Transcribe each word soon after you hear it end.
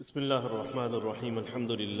بسم الله الرحمن الرحيم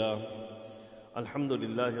الحمد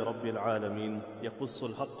لله رب العالمين يقص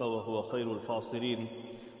الحق وهو خير الفاصلين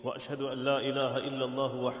وأشهد أن لا إله إلا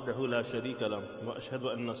الله وحده لا شريك له وأشهد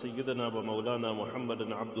أن سيدنا ومولانا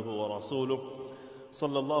محمدا عبده ورسوله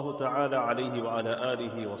صلى الله تعالى عليه وعلى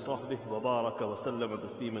آله وصحبه وبارك وسلم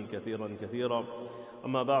تسليما كثيرا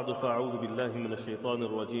أما بعد فأعوذ بالله من الشيطان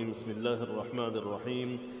الرجيم بسم الله الرحمن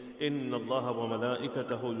الرحيم إن الله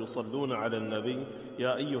وملائكته يصلون على النبي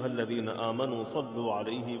يا أيها الذين آمنوا صلوا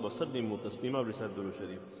عليه وسلموا تسليما رسالة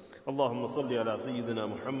الشريف اللهم صل على سيدنا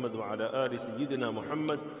محمد وعلى آل سيدنا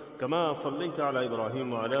محمد كما صليت على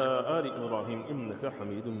إبراهيم وعلى آل إبراهيم إنك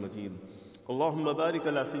حميد مجيد اللهم بارك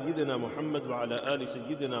على سيدنا محمد وعلى آل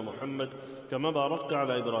سيدنا محمد كما باركت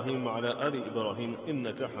على إبراهيم وعلى آل إبراهيم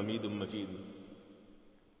إنك حميد مجيد.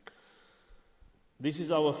 This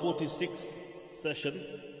is our 46th session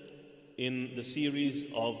in the series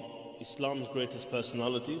of Islam's greatest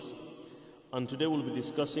personalities, and today we'll be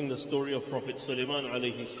discussing the story of Prophet Sulaiman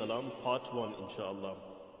alayhi salam, part 1 inshallah.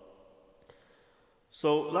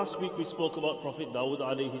 So last week we spoke about Prophet Dawood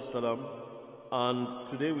alayhi salam, and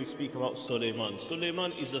today we speak about Sulaiman.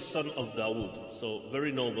 Sulaiman is the son of Dawood, so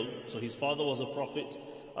very noble. So his father was a prophet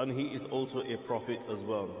and he is also a prophet as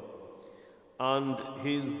well. And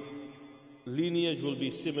his lineage will be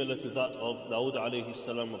similar to that of Dawood alayhi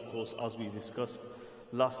salam, of course, as we discussed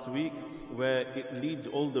last week, where it leads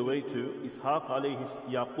all the way to Ishaq alayhi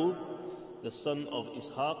Yaqub, the son of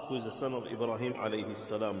Ishaq, who is the son of Ibrahim alayhi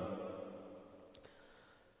salam.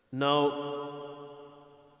 Now,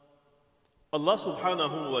 Allah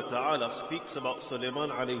subhanahu wa ta'ala speaks about Sulaiman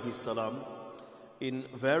alayhi salam in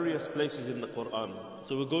various places in the Quran.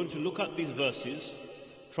 So we're going to look at these verses,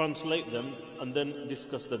 translate them, and then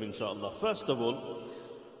discuss them inshallah. First of all,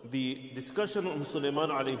 the discussion on Sulaiman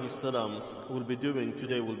alayhi salam we'll be doing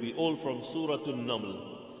today will be all from Surah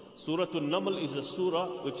An-Naml. Surah An-Naml is a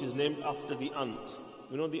surah which is named after the ant.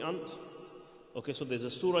 You know the ant? Okay, so there's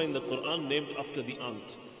a surah in the Quran named after the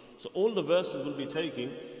ant. So all the verses we'll be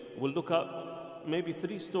taking, we'll look at maybe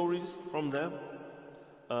 3 stories from there,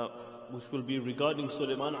 which will be regarding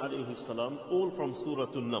Sulaiman alayhi salam, all from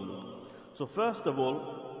Surah An-Naml. So first of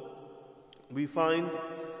all, we find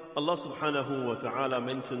Allah subhanahu wa ta'ala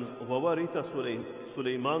mentions وَوَرِثَ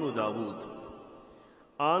سُلَيْمَانُ دَاوُودَ,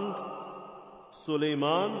 and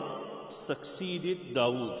Sulaiman succeeded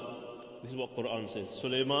Dawood. This is what Quran says.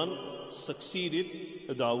 Sulaiman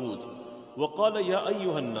succeeded Dawood. وَقَالَ يَا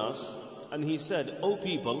أَيُّهَا النَّاسِ, and he said, O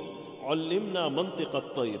people, عَلِّمْنَا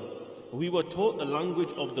مَنْطِقَ الطَّيْرِ, we were taught the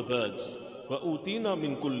language of the birds. وَأُوتِينَا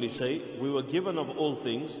مِنْ كُلِّ شَيْءٍ, we were given of all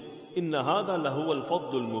things. إِنَّ هَذَا لَهُوَ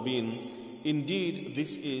الْفَضْلُ الْمُبِينُ, indeed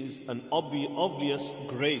this is an obvious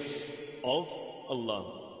grace of Allah.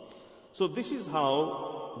 So this is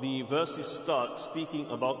how the verses start speaking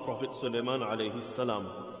about Prophet Sulaiman alayhi salam.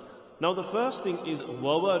 Now the first thing is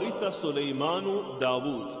وَوَرِثَ سُلَيْمَانُ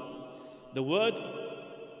دَاوُودَ. The word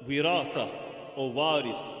wiratha or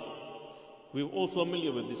warith, we're all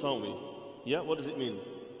familiar with this, aren't we? Yeah, what does it mean?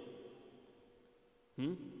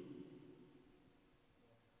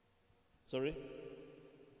 Sorry?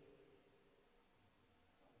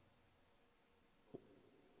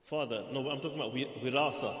 Father. No, I'm talking about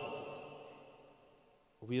wiratha.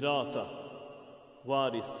 Wiratha.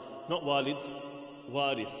 Warith. Not walid.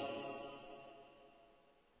 Warith.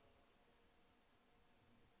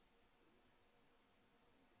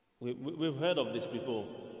 We've heard of this before.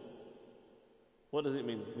 What does it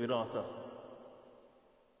mean? Wiratha.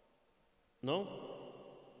 No?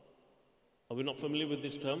 Are we not familiar with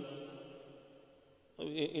this term?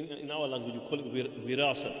 In our language, we call it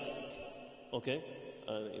wirasat. Okay?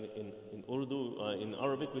 In Urdu, in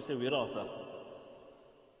Arabic, we say wiratha.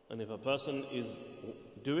 And if a person is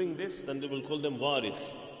doing this, then they will call them warith.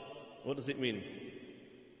 What does it mean?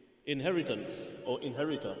 Inheritance or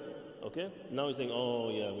inheritor. Okay? Now he's saying, oh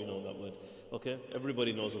yeah, we know that word. Okay?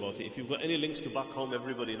 Everybody knows about it. If you've got any links to back home,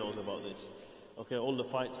 everybody knows about this. Okay? All the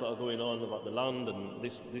fights that are going on about the land and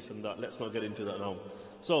this and that. Let's not get into that now.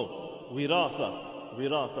 So, wiratha.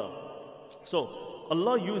 So,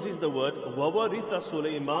 Allah uses the word وَوَرِثَ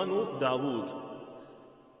سُلَيْمَانُ دَاوُودَ.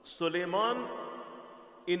 Sulaiman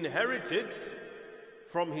inherited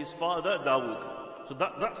from his father Dawood. So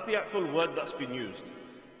that's the actual word that's been used.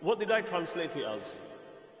 What did I translate it as?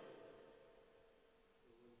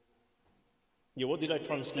 Yeah, what did I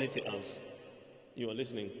translate it as? You were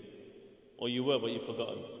listening. Or you were, but you've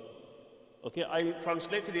forgotten. Okay, I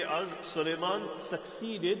translated it as Sulaiman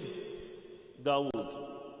succeeded Dawood.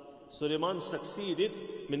 Sulaiman succeeded,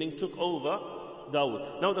 meaning took over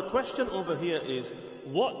Dawood. Now the question over here is,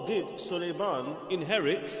 what did Sulaiman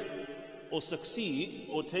inherit or succeed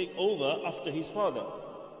or take over after his father.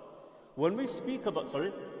 When we speak about,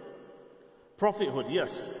 prophethood,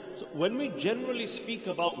 yes. So when we generally speak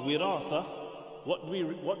about wiratha, what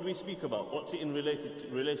do we speak about? What's it in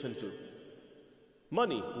relation to?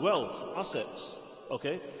 Money, wealth, assets.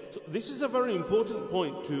 Okay? So this is a very important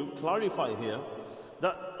point to clarify here,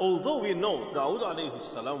 that although we know Dawood alayhi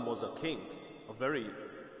salam was a king, a very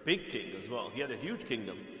big king as well, he had a huge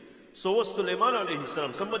kingdom. So was Sulaiman alayhi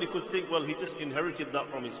salam. Somebody could think, well, he just inherited that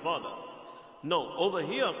from his father. No, over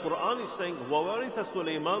here, Quran is saying, وَوَرِثَ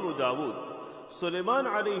سُلَيْمَانُ دَاوُودَ. Sulaiman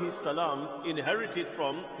alayhi salam inherited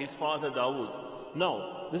from his father Dawood.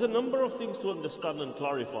 Now, there's a number of things to understand and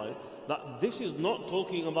clarify, that this is not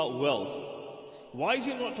talking about wealth. Why is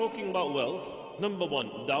it not talking about wealth? Number one,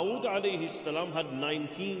 Dawood alayhi salam had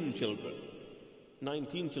 19 children.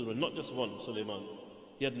 19 children, not just one, Sulaiman.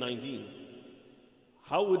 He had 19.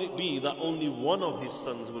 How would it be that only one of his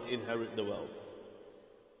sons would inherit the wealth?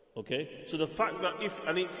 Okay, so the fact that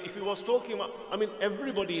if he was talking about,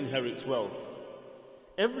 everybody inherits wealth.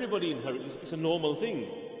 Everybody inherits, it's a normal thing.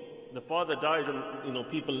 The father dies and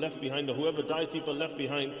people left behind, or whoever dies, people left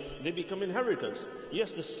behind, they become inheritors.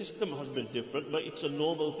 Yes, the system has been different, but it's a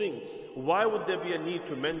normal thing. Why would there be a need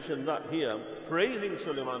to mention that here, praising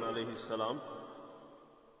Sulaiman alayhi salam,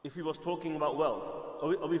 if he was talking about wealth?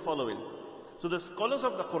 Are we following? So the scholars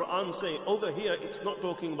of the Quran say, over here, it's not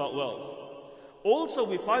talking about wealth. Also,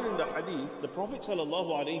 we find in the hadith, the Prophet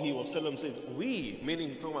ﷺ says, we, meaning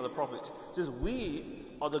he's talking about the prophets, says, we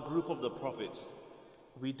are the group of the prophets.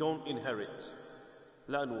 We don't inherit.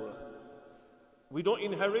 La nurath. We don't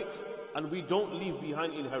inherit, and we don't leave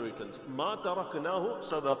behind inheritance. Ma taraknahu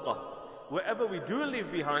sadaqah. Wherever we do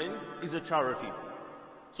leave behind is a charity.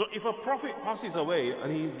 So if a prophet passes away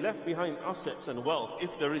and he's left behind assets and wealth,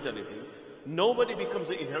 if there is anything, nobody becomes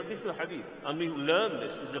an inheritor. This is a hadith, and we learn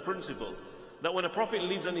this. It's a principle that when a prophet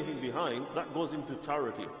leaves anything behind, that goes into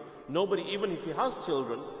charity. Nobody, even if he has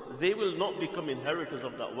children, they will not become inheritors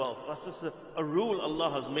of that wealth. That's just a rule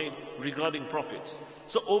Allah has made regarding prophets.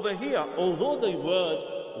 So over here, although the word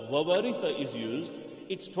wawaritha is used,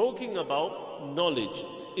 it's talking about knowledge.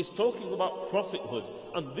 It's talking about prophethood.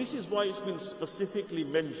 And this is why it's been specifically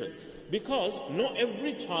mentioned. Because not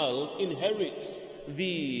every child inherits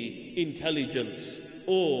the intelligence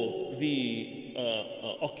or the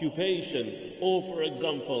occupation, or for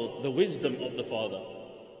example, the wisdom of the father.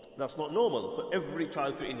 That's not normal for every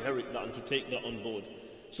child to inherit that and to take that on board.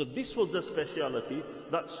 So this was the speciality,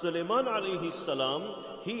 that Sulaiman alayhi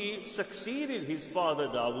salam, he succeeded his father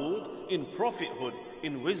Dawood in prophethood,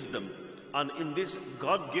 in wisdom, and in this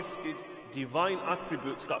God-gifted divine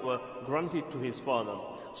attributes that were granted to his father.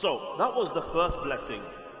 So that was the first blessing.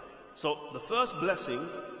 So the first blessing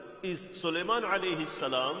is Sulaiman alayhi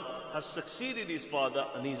salam has succeeded his father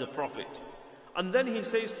and he's a prophet. And then he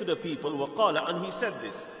says to the people, وَقَالَ, and he said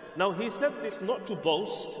this. Now he said this not to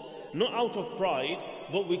boast, not out of pride,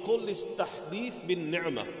 but we call this tahdith bin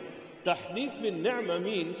ni'mah. Tahdith bin ni'mah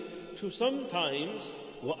means to sometimes,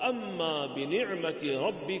 وَأَمَّا بِنِعْمَةِ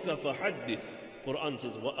رَبِّكَ فَحَدِّثْ. Quran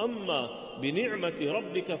says, وَأَمَّا بِنِعْمَةِ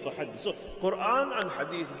رَبِّكَ فَحَدِّثْ. So Quran and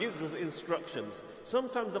Hadith gives us instructions.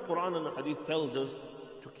 Sometimes the Quran and the Hadith tells us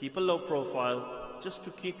to keep a low profile, just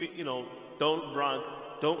to keep it, don't brag,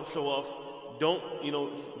 don't show off,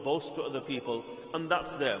 don't, boast to other people, and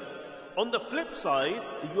that's there. On the flip side,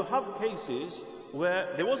 you have cases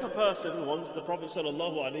where there was a person once, the Prophet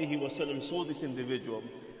ﷺ saw this individual,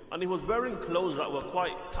 and he was wearing clothes that were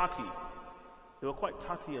quite tatty. They were quite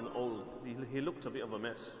tatty and old. He looked a bit of a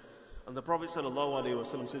mess. And the Prophet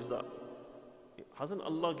ﷺ says that, hasn't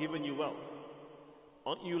Allah given you wealth?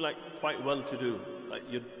 Aren't you quite well to do?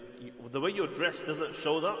 The way you're dressed doesn't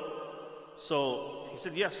show that. So he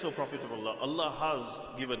said, yes, O Prophet of Allah, Allah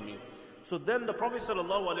has given me. So then the Prophet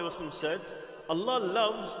ﷺ said, Allah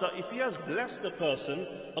loves that if He has blessed a person,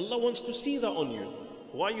 Allah wants to see that on you.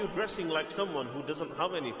 Why are you dressing like someone who doesn't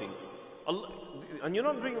have anything? Allah, and you're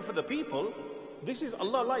not doing it for the people. This is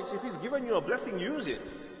Allah likes. If He's given you a blessing, use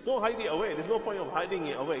it. Don't hide it away. There's no point of hiding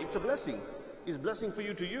it away. It's a blessing. It's a blessing for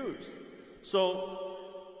you to use. So,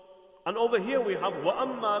 and over here we have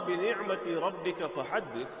وَأَمَّا بِنِعْمَةِ رَبِّكَ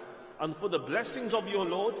فَحَدِّثْ. And for the blessings of your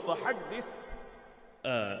Lord, فَحَدِّثْ,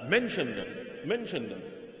 mention them.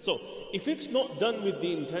 So, if it's not done with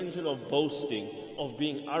the intention of boasting, of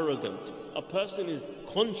being arrogant, a person is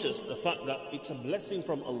conscious the fact that it's a blessing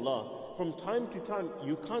from Allah. From time to time,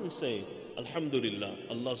 you can say, Alhamdulillah,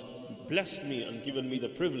 Allah's blessed me and given me the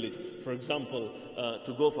privilege, for example,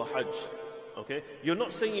 to go for Hajj. Okay? You're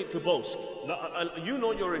not saying it to boast. You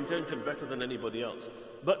know your intention better than anybody else.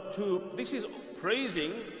 But this is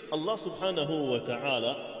praising Allah subhanahu wa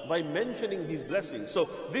ta'ala by mentioning His blessings. So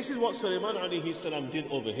this is what Sulaiman alayhi salam did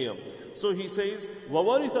over here. So he says,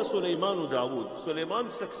 وَوَرِثَ سُلَيْمَانُ دَاوُدَ. Sulaiman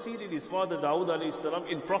succeeded his father Dawood alayhi salam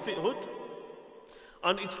in prophethood.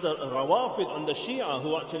 And it's the Rawafid and the Shia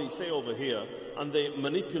who actually say over here, and they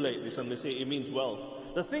manipulate this and they say it means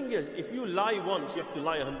wealth. The thing is, if you lie once, you have to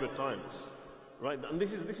lie 100 times. Right? And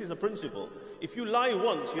this is a principle. If you lie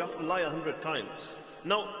once, you have to lie 100 times.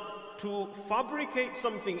 Now, to fabricate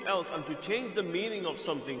something else and to change the meaning of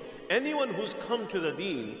something, anyone who's come to the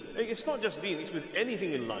deen, it's not just deen, it's with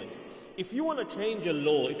anything in life. If you want to change a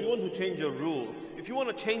law, if you want to change a rule, if you want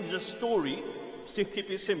to change the story, keep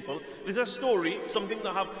it simple, there's a story, something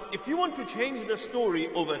that happened. If you want to change the story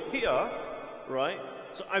over here, right?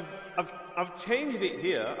 So I've changed it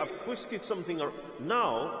here, I've twisted something around.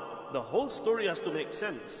 Now, the whole story has to make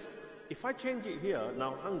sense. If I change it here,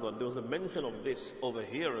 now hang on, there was a mention of this over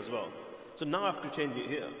here as well. So now I have to change it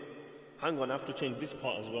here. Hang on, I have to change this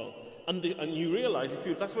part as well. And you realize,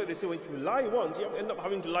 that's why they say, when you lie once, you end up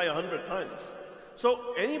having to lie 100 times.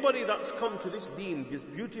 So anybody that's come to this deen, this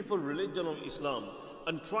beautiful religion of Islam,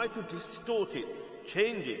 and try to distort it,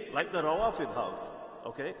 change it, like the Rawafid have,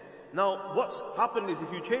 okay? Now, what's happened is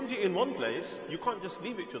if you change it in one place, you can't just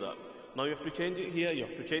leave it to that. Now you have to change it here, you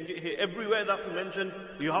have to change it here. Everywhere that's mentioned,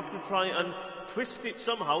 you have to try and twist it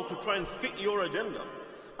somehow to try and fit your agenda.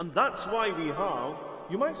 And that's why we have,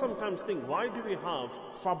 you might sometimes think, why do we have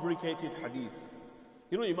fabricated hadith?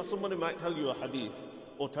 You know, somebody might tell you a hadith,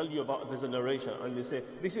 or tell you about, there's a narration, and they say,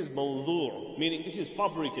 this is mawdu', meaning this is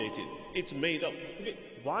fabricated, it's made up. Okay,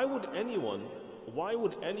 why would anyone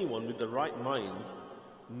with the right mind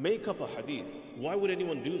make up a hadith? Why would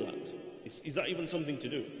anyone do that? Is that even something to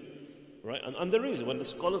do? Right? And there is, when the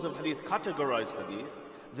scholars of hadith categorize hadith,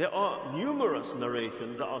 there are numerous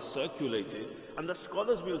narrations that are circulated, and the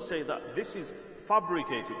scholars will say that this is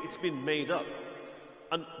fabricated, it's been made up.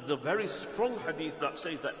 And there's a very strong hadith that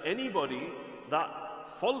says that anybody that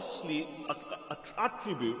falsely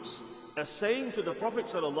attributes a saying to the Prophet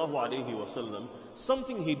sallallahu alaihi wasallam,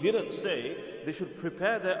 something he didn't say, they should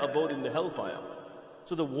prepare their abode in the hellfire.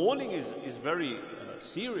 So the warning is very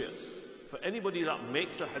serious for anybody that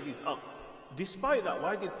makes a hadith up. Despite that,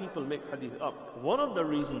 why did people make hadith up? One of the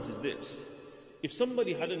reasons is this. If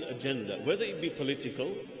somebody had an agenda, whether it be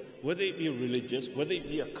political, whether it be religious, whether it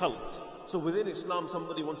be a cult. So within Islam,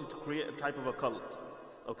 somebody wanted to create a type of a cult,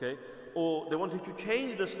 okay? Or they wanted to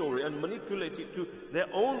change the story and manipulate it to their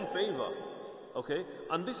own favor, okay?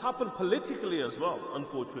 And this happened politically as well,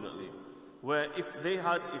 unfortunately. Where if they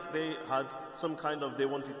had some kind of, they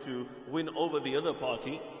wanted to win over the other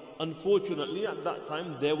party, unfortunately at that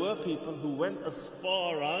time there were people who went as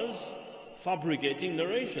far as fabricating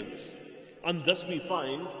narrations. And thus we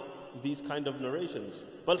find these kind of narrations.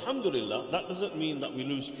 But alhamdulillah, that doesn't mean that we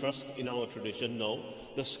lose trust in our tradition, no.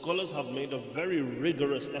 The scholars have made a very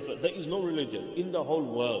rigorous effort. There is no religion in the whole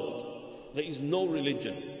world. There is no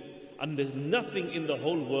religion. And there's nothing in the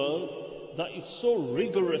whole world that is so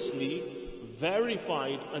rigorously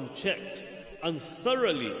verified and checked and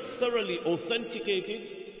thoroughly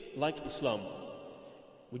authenticated like Islam.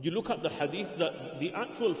 Would you look at the hadith, that the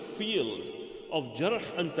actual field of jarh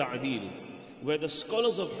and ta'deel, where the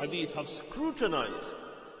scholars of hadith have scrutinized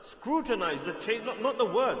the chain, not the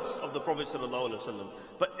words of the Prophet ﷺ,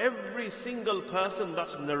 but every single person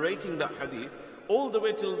that's narrating that hadith, all the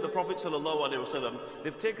way till the Prophet ﷺ,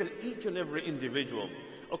 they've taken each and every individual.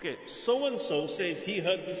 Okay, so-and-so says he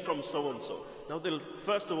heard this from so-and-so. Now they'll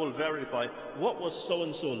first of all verify, what was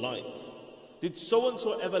so-and-so like? Did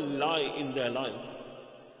so-and-so ever lie in their life?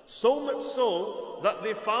 So much so that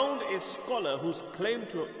they found a scholar who's claimed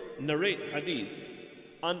to narrate hadith,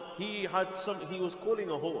 and he was calling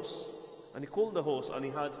a horse, and he called the horse, and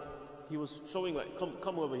he was showing like,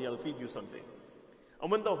 come over here, I'll feed you something.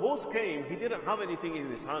 And when the horse came, he didn't have anything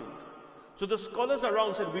in his hand. So the scholars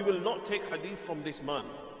around said, we will not take hadith from this man.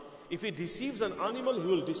 If he deceives an animal, he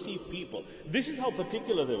will deceive people. This is how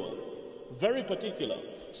particular they were. Very particular.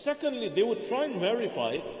 Secondly, they would try and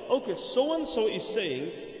verify, okay, so-and-so is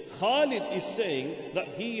saying, Khalid is saying that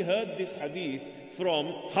he heard this hadith from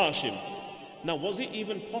Hashim. Now, was it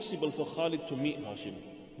even possible for Khalid to meet Hashim?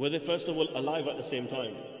 Were they first of all alive at the same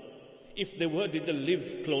time? If they were, did they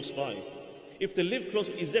live close by? If they lived close,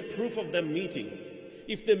 is there proof of them meeting?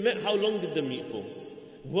 If they met, how long did they meet for?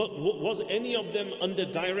 Was any of them under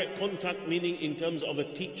direct contact, meaning in terms of a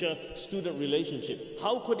teacher-student relationship?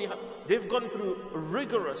 How could he have? They've gone through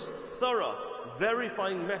rigorous, thorough,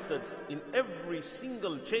 verifying methods in every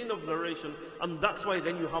single chain of narration, and that's why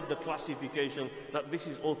then you have the classification that this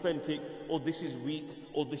is authentic, or this is weak,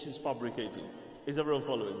 or this is fabricated. Is everyone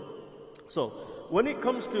following? So, when it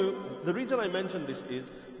comes to, the reason I mention this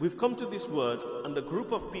is, we've come to this word and the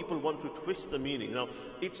group of people want to twist the meaning. Now,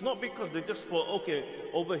 it's not because they just thought, okay,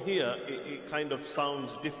 over here it kind of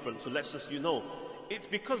sounds different, so let's just, it's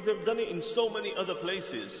because they've done it in so many other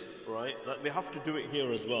places, right, that they have to do it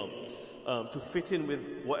here as well, to fit in with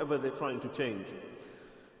whatever they're trying to change.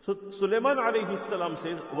 So Sulaiman alayhi salam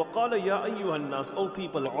says, وَقَالَ يَا أَيُّهَا النَّاسِ, O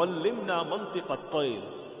people, عَلِّمْنَا مَنْطِقَ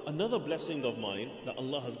الطَّيْرِ. Another blessing of mine that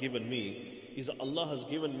Allah has given me is that Allah has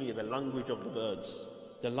given me the language of the birds.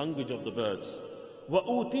 The language of the birds.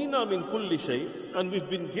 وَأُوتِينَا مِن كُلِّ شَيْءٍ. And we've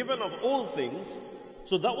been given of all things.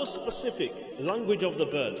 So that was specific, language of the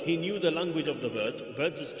birds. He knew the language of the birds.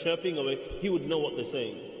 Birds is chirping away, he would know what they're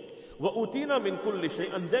saying. وَأُوتِينَا مِن كُلِّ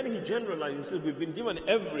شَيْءٍ. And then he generalized and said, we've been given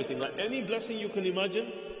everything. Like any blessing you can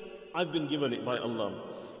imagine, I've been given it by Allah.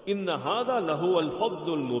 إِنَّ هَذَا لَهُوَ الْفَضْلُ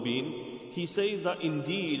الْمُبِينُ. He says that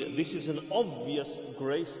indeed this is an obvious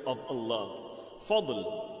grace of Allah. Fadl.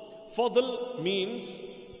 Fadl means,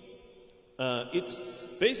 it's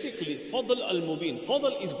basically Fadl al-Mubin.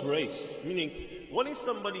 Fadl is grace. Meaning, when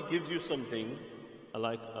somebody gives you something,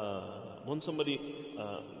 like when somebody,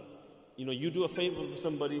 you do a favor for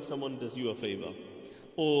somebody, someone does you a favor.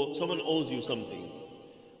 Or someone owes you something.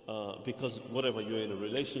 Because whatever, you're in a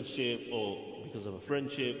relationship, or because of a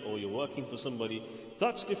friendship, or you're working for somebody,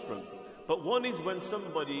 that's different. But one is when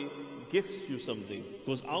somebody gifts you something,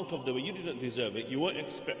 goes out of the way, you didn't deserve it, you weren't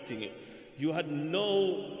expecting it, you had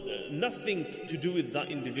nothing to do with that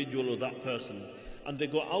individual or that person, and they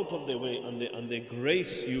go out of their way and they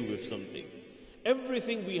grace you with something.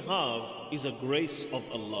 Everything we have is a grace of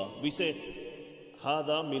Allah. We say,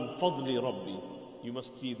 هَذَا مِن فَضْلِ رَبِّي. You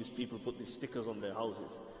must see these people put these stickers on their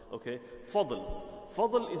houses. Okay? Fadl.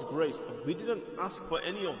 Fadl is grace. We didn't ask for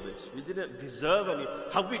any of this. We didn't deserve any.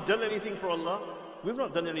 Have we done anything for Allah? We've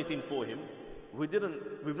not done anything for Him. We've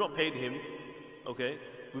not paid Him. Okay?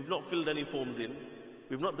 We've not filled any forms in.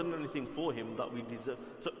 We've not done anything for Him that we deserve.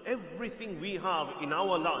 So everything we have in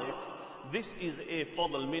our life, this is a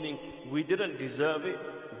fadl, meaning we didn't deserve it.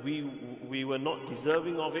 We were not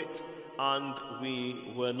deserving of it. And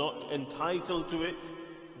we were not entitled to it.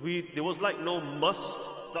 There was like no must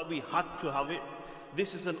that we had to have it.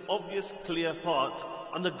 This is an obvious, clear part.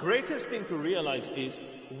 And the greatest thing to realize is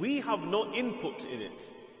we have no input in it.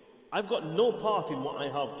 I've got no part in what I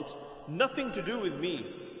have. It's nothing to do with me.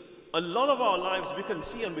 A lot of our lives we can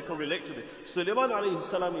see and we can relate to this. Sulaiman alayhi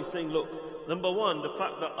salam is saying, look, number one, the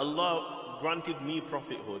fact that Allah granted me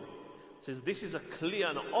prophethood, says this is a clear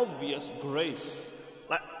and obvious grace.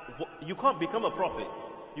 Like, you can't become a prophet.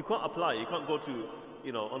 You can't apply. You can't go to,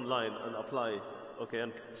 online and apply, okay,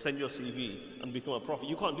 and send your CV and become a prophet.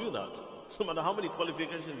 You can't do that. No matter how many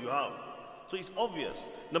qualifications you have. So it's obvious,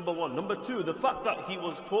 number one. Number two, the fact that he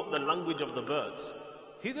was taught the language of the birds.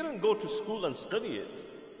 He didn't go to school and study it.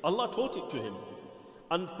 Allah taught it to him.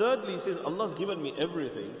 And thirdly, he says, Allah's given me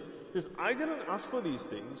everything. He says, I didn't ask for these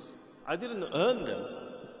things. I didn't earn them.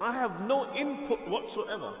 I have no input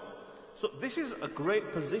whatsoever. So this is a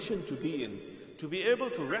great position to be in, to be able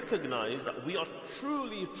to recognize that we are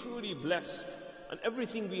truly, truly blessed, and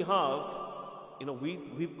everything we have,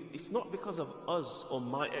 it's not because of us or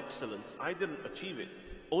my excellence. I didn't achieve it.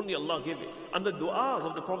 Only Allah gave it. And the du'as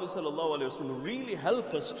of the Prophet ﷺ really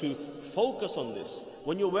help us to focus on this.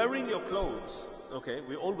 When you're wearing your clothes, okay,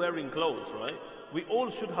 we're all wearing clothes, right? We all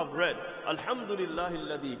should have read, Alhamdulillahi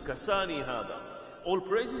alladhi kasani hada. All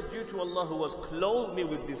praise is due to Allah who has clothed me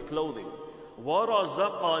with this clothing.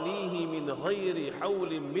 وَرَزَقَنِيهِ مِنْ غَيْرِ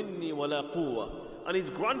حَوْلٍ مِنِّي وَلَا قُوَّةٍ. And He's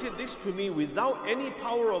granted this to me without any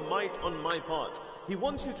power or might on my part. He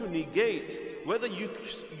wants you to negate whether you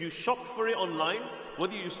shopped for it online,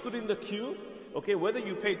 whether you stood in the queue, okay, whether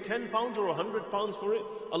you paid £10 or £100 for it.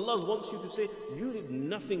 Allah wants you to say, you did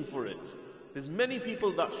nothing for it. There's many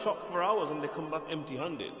people that shop for hours and they come back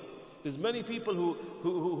empty-handed. There's many people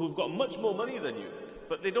who've got much more money than you,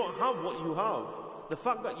 but they don't have what you have. The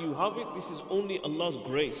fact that you have it, this is only Allah's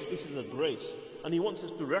grace. This is a grace. And He wants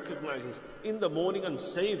us to recognize this in the morning and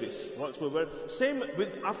say this. Same with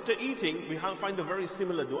after eating, we find a very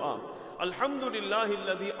similar dua. Alhamdulillahi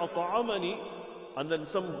alladhi at'amani. And then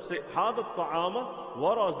some say, هذا الطعام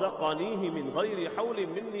ورزقنيه من غير حول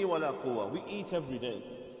مني ولا قوة. We eat every day.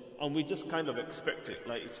 And we just kind of expect it,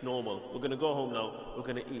 like it's normal. We're going to go home now, we're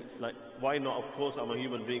going to eat. Like, why not? Of course, I'm a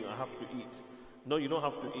human being, I have to eat. No, you don't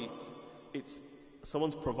have to eat. It's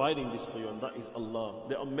someone's providing this for you, and that is Allah.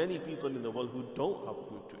 There are many people in the world who don't have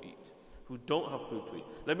food to eat. Who don't have food to eat.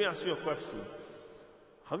 Let me ask you a question.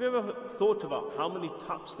 Have you ever thought about how many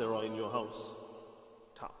taps there are in your house?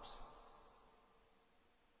 Taps.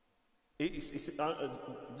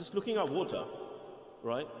 Just looking at water,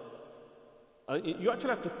 right? You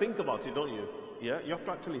actually have to think about it, don't you? Yeah, you have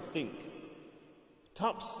to actually think.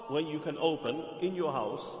 Taps where you can open in your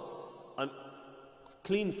house and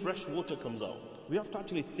clean fresh water comes out. We have to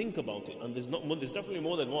actually think about it, and there's definitely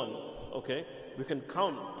more than one. Okay, we can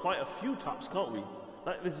count quite a few taps, can't we?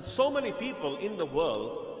 Like, there's so many people in the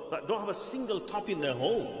world that don't have a single tap in their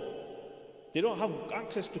home. They don't have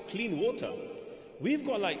access to clean water. We've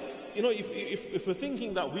got, like, you know, if we're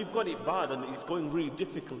thinking that we've got it bad and it's going really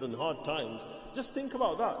difficult and hard times, just think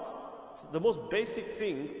about that. It's the most basic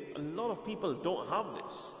thing. A lot of people don't have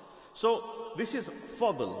this. So this is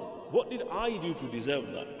fadl. What did I do to deserve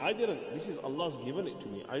that? I didn't. This is Allah's given it to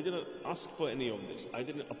me. I didn't ask for any of this. I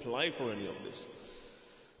didn't apply for any of this.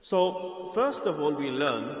 So first of all, we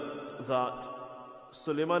learn that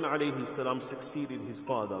Sulaiman alayhi salam succeeded his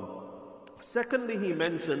father. Secondly, he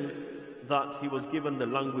mentions that he was given the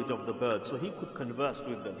language of the birds, so he could converse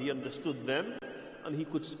with them. He understood them and he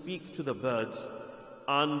could speak to the birds.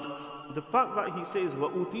 And the fact that he says,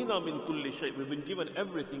 وَأُوتِينَا مِن كُلِّ شَيْءٍ, we've been given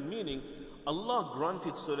everything, meaning Allah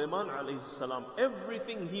granted Sulaiman alayhi salam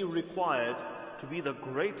everything he required to be the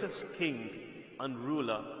greatest king and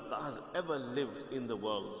ruler that has ever lived in the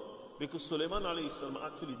world. Because Sulaiman alayhi salam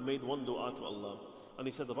actually made one dua to Allah, and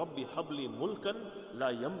he said, رَبِّ حَبْلِ مُلْكًا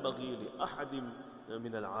لَا يَنْبَغِي لِأَحَدٍ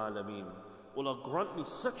مِنَ الْعَالَمِينَ. Allah, grant me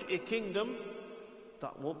such a kingdom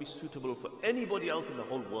that won't be suitable for anybody else in the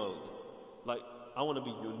whole world. Like, I want to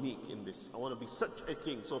be unique in this. I want to be such a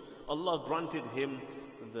king. So Allah granted him,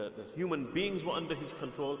 the human beings were under his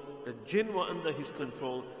control, the jinn were under his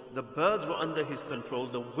control, the birds were under his control,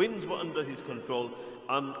 the winds were under his control,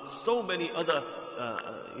 and so many other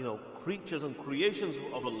creatures and creations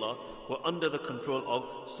of Allah were under the control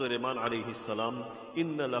of Sulaiman alayhi salam.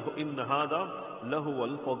 Inna hada lahu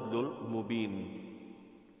al-fadlul mubin.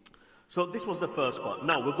 So this was the first part.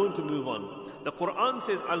 Now we're going to move on. The Quran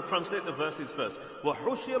says, I'll translate the verses first.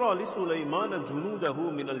 وَحُشِرَ لِسُلَيْمَانَ جُنُودَهُ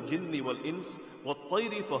مِنَ الْجِنِّ وَالْإِنسِ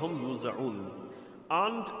وَالطَّيْرِ فَهُمْ يُوزَعُونَ.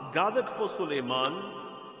 And gathered for Sulaiman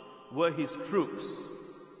were his troops.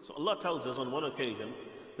 So Allah tells us on one occasion,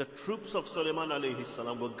 the troops of Sulaiman alayhi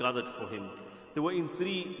salam were gathered for him. They were in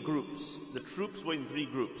three groups. The troops were in three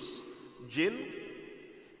groups: jinn,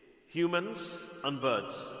 humans, and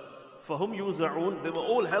birds. فَهُمْ يُوزَعُونَ. They were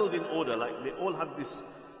all held in order, like they all had this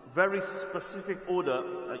very specific order.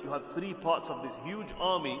 You had three parts of this huge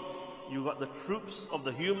army. You got the troops of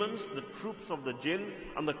the humans, the troops of the jinn,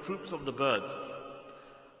 and the troops of the birds.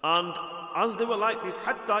 And as they were like this,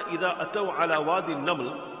 حَتَّى إِذَا أَتَوْا عَلَى وَادِ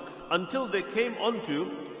النَّمْلِ, until they came onto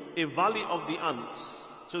a valley of the ants.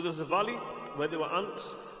 So there's a valley where there were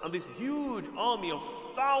ants, and this huge army of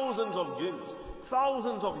thousands of jinns,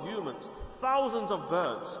 thousands of humans, thousands of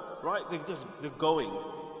birds, right? They're going.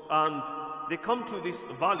 And they come to this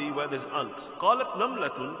valley where there's ants. قَالَتْ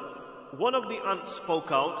نَمْلَةٌ. One of the ants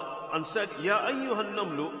spoke out and said, يَا أَيُّهَا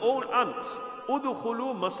النَّمْلُ, all ants,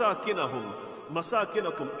 أُدْخُلُوا مَسَاكِنَهُمْ.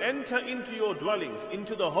 Masakinakum, enter into your dwellings,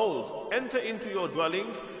 into the holes, enter into your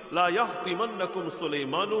dwellings. La yahtimannakum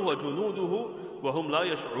Sulaymanu wa junuduhu wa hum la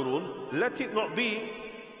yash'urun. Let it not be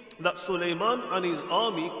that Sulaiman and his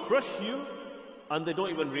army crush you and they don't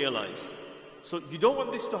even realize. So you don't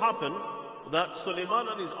want this to happen, that Sulaiman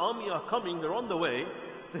and his army are coming, they're on the way,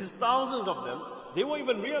 there's thousands of them, they won't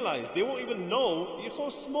even realize, they won't even know, you're so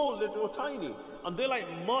small that you're tiny, and they're like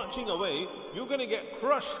marching away, you're going to get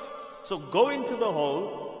crushed. So go into the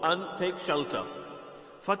hole and take shelter.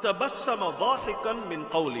 فَتَبَسَّمَ ضَاحِكًا مِنْ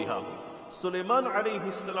قَوْلِهَا. Sulaiman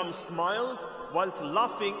alayhi salam smiled whilst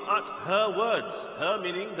laughing at her words, her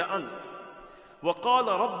meaning the ant. وَقَالَ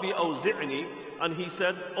رَبِّ أَوْزِعْنِي. And he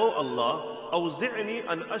said, O Allah, أَوْزِعْنِي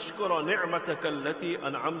أَنْ أَشْكُرَ نِعْمَتَكَ الَّتِي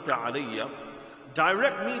أَنْعَمْتَ عَلَيَّ.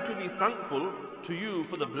 Direct me to be thankful to you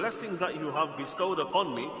for the blessings that you have bestowed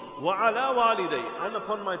upon me, وَعَلَى وَالِدَيْ, and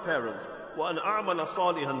upon my parents, وَأَنْ أَعْمَلَ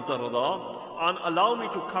صَالِحًا تَرْضَى, and allow me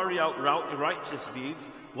to carry out righteous deeds,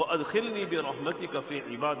 وَأَدْخِلْنِي بِرَحْمَتِكَ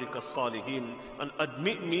فِي عِبَادِكَ الصَّالِحِينَ, and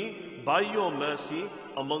admit me by your mercy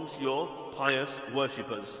amongst your pious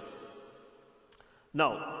worshippers.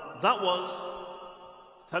 Now, that was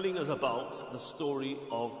telling us about the story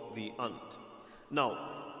of the ant.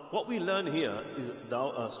 Now, what we learn here is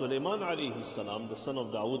Sulaiman alayhi salam, the son of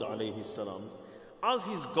Dawood alayhi salam, as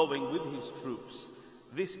he's going with his troops,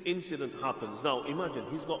 this incident happens. Now imagine,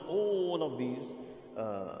 he's got all of these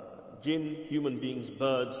jinn, human beings,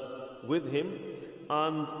 birds with him,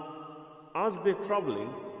 and as they're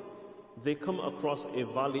traveling, they come across a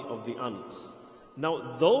valley of the ants.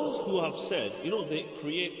 Now those who have said, they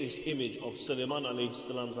create this image of Sulaiman alayhi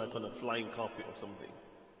salam like on a flying carpet or something,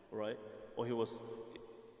 right? Or he was...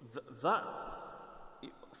 That,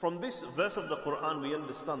 From this verse of the Quran, we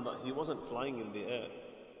understand that he wasn't flying in the air.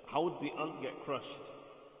 How would the ant get crushed?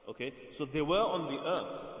 Okay, so they were on the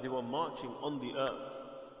earth. They were marching on the earth,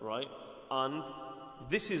 right? And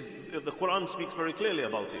this is, the Quran speaks very clearly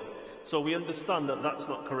about it. So we understand that that's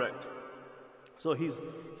not correct. So he's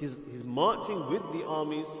marching with the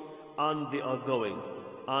armies and they are going.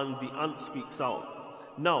 And the ant speaks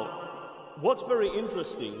out. Now, what's very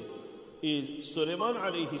interesting is Sulaiman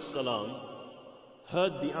alayhi salam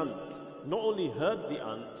heard the ant. Not only heard the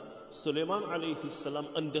ant, Sulaiman alayhi salam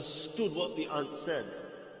understood what the ant said.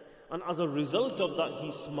 And as a result of that,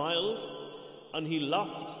 he smiled and he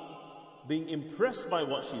laughed, being impressed by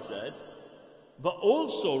what she said, but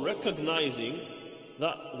also recognizing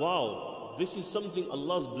that, wow, this is something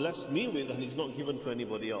Allah's blessed me with and He's not given to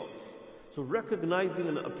anybody else. So recognizing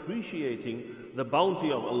and appreciating the bounty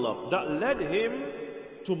of Allah, that led him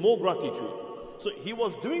to more gratitude. So he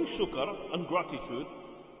was doing shukr and gratitude,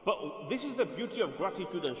 but this is the beauty of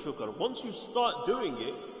gratitude and shukr. Once you start doing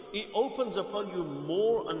it, it opens upon you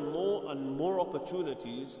more and more and more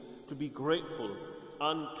opportunities to be grateful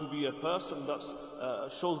and to be a person that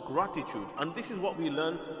shows gratitude. And this is what we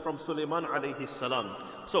learn from Sulaiman alayhi salam.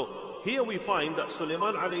 So here we find that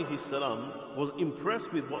Sulaiman alayhi salam was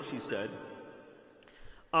impressed with what she said,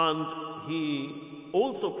 and he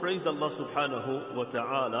also praised Allah subhanahu wa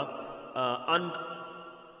ta'ala, and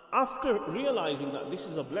after realizing that this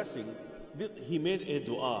is a blessing, he made a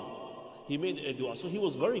dua. He made a dua. So he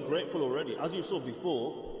was very grateful already. As you saw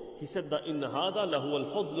before, he said that inna hadha lahu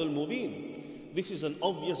al-fadl al-mubin. This is an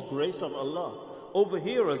obvious grace of Allah. Over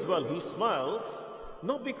here as well, he smiles,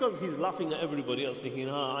 not because he's laughing at everybody else thinking,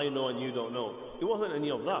 I know and you don't know. It wasn't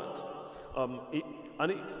any of that.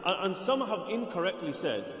 And some have incorrectly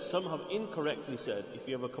said, if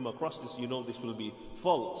you ever come across this, you know this will be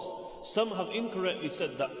false. Some have incorrectly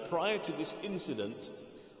said that prior to this incident,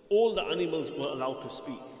 all the animals were allowed to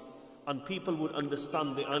speak, and people would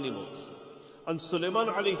understand the animals. And Sulaiman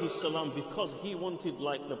alayhi salam, because he wanted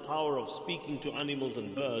like the power of speaking to animals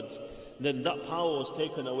and birds, then that power was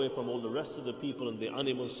taken away from all the rest of the people and the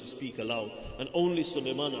animals to speak aloud. And only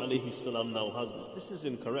Sulaiman alayhi salam now has this. This is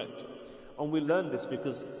incorrect. And we learn this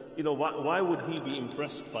because, why would he be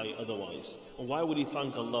impressed by it otherwise? And why would he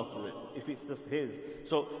thank Allah for it if it's just his?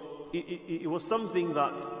 So it was something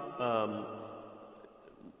that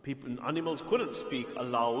animals couldn't speak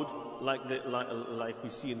aloud like we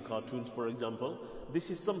see in cartoons, for example. This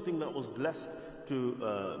is something that was blessed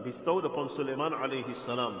to bestowed upon Sulaiman alayhi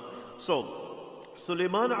salam. So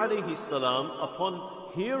Sulaiman alayhi salam,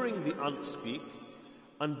 upon hearing the ant speak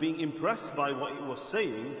and being impressed by what it was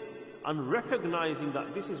saying and recognizing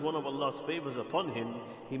that this is one of Allah's favors upon him,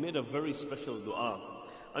 he made a very special dua.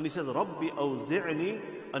 And he said, Rabbi awzi'ni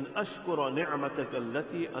an ashkura ni'mataka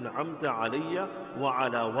allati an'amta alayya wa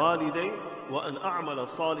ala waliday wa an a'mala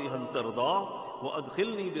salihan tarda wa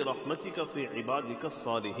adkhilni bi rahmatika fi ibadika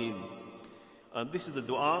salihin. And this is the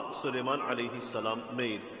dua Sulaiman alayhi salam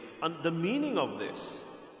made. And the meaning of this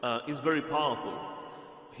is very powerful.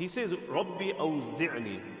 He says, Rabbi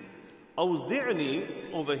awzi'ni.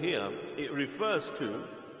 Awzi'ni over here, it refers to,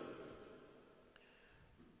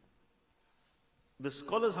 the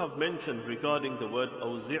scholars have mentioned regarding the word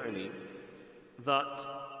awzi'ni that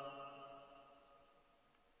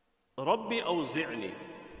Rabbi awzi'ni,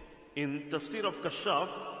 in Tafsir of Kashaf,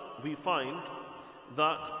 we find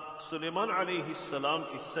that Sulaiman alayhi salam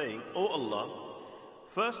is saying, Oh Allah,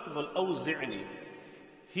 first of all, awzi'ni.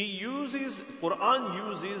 Quran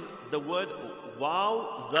uses the word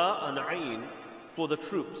waw, za and ayn for the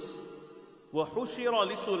troops. وَحُشِرَ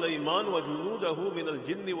لِسُلَيْمَانَ وَجُنُودَهُ مِنَ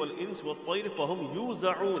الْجِنِّ وَالْإِنسِ وَالطَّيْرِ فَهُمْ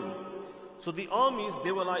يُوزَعُونَ. So the armies,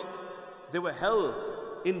 they were held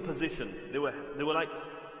in position.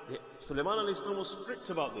 Sulaiman alayhi salam was strict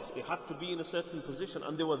about this. They had to be in a certain position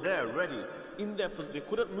and they were there, ready, in their position. They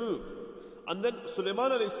couldn't move. And then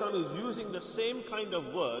Sulaiman alayhi salam is using the same kind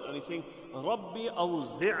of word and he's saying, Rabbi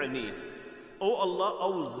awzi'ni. Oh Allah,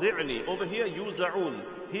 awzi'ni. Over here, yuza'un.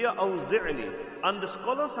 Here, awzi'ni. And the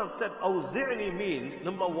scholars have said, awzi'ni means,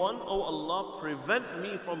 number one, oh Allah, prevent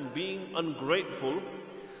me from being ungrateful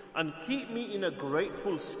and keep me in a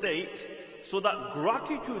grateful state so that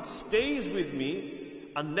gratitude stays with me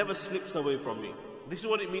and never slips away from me. This is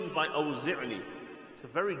what it means by awzi'ni. It's a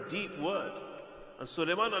very deep word. And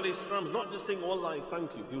Sulaiman alayhi salam is not just saying, oh Allah, I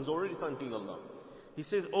thank you. He was already thanking Allah. He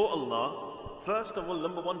says, oh Allah, first of all,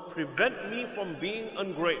 number one, prevent me from being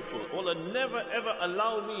ungrateful. Allah, never ever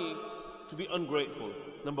allow me to be ungrateful,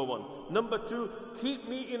 number one. Number two, keep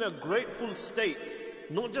me in a grateful state.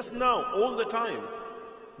 Not just now, all the time.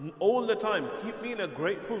 All the time, keep me in a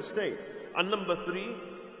grateful state. And number three,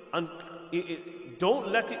 and don't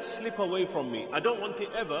let it slip away from me. I don't want it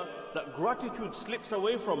ever that gratitude slips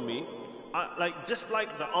away from me. Just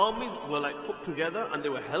like the armies were like put together and they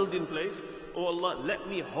were held in place. Oh Allah, let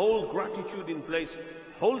me hold gratitude in place.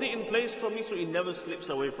 Hold it in place for me so it never slips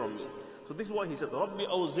away from me. So this is why he said, Rabbi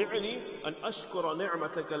awzi'ni an ashkura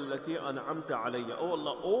ni'mataka allati an'amta alayya. Oh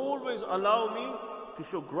Allah, always allow me to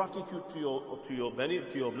show gratitude to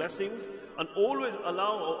your blessings, and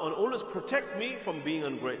always protect me from being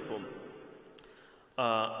ungrateful.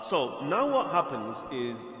 So now what happens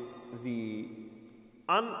is the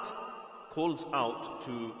ant calls out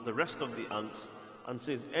to the rest of the ants and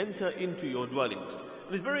says, enter into your dwellings.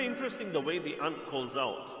 And it's very interesting the way the ant calls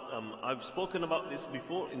out. I've spoken about this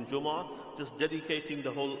before in Jummah, just dedicating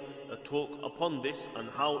the whole talk upon this and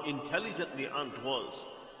how intelligent the ant was.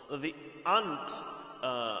 The ant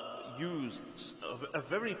used a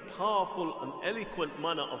very powerful and eloquent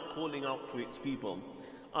manner of calling out to its people.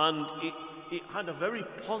 And it had a very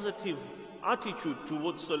positive attitude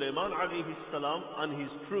towards Sulaiman alayhi salam and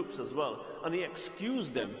his troops as well. And he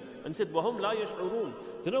excused them and said, وَهُمْ لَا يَشْعُرُونَ.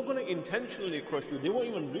 They're not going to intentionally crush you. They won't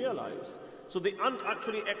even realize. So the ant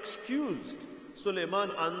actually excused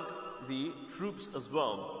Sulaiman and the troops as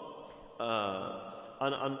well.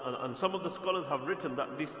 And some of the scholars have written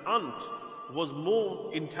that this ant was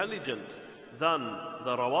more intelligent than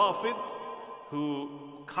the Rawafid, who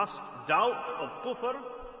cast doubt of kufr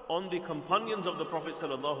on the companions of the Prophet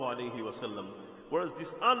ﷺ. Whereas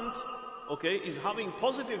this ant, is having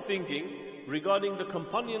positive thinking regarding the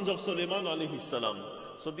companions of Sulaiman alayhi salam.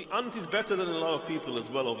 So the ant is better than a lot of people as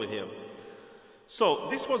well over here. So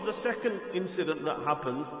this was the second incident that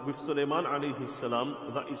happens with Sulaiman alayhi salam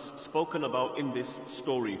that is spoken about in this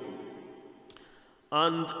story.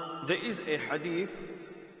 And there is a hadith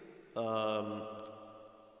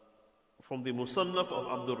from the Musannaf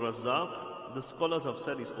of Abdul Razzaq. The scholars have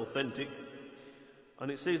said it's authentic.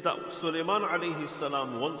 And it says that Sulaiman alayhi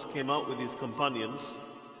salam once came out with his companions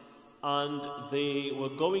and they were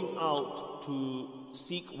going out to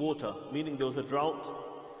seek water, meaning there was a drought,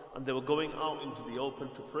 and they were going out into the open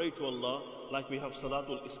to pray to Allah, like we have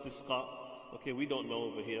Salatul Istisqa. We don't know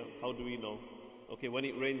over here. How do we know? When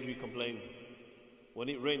it rains, we complain. When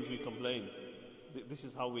it rains, we complain. This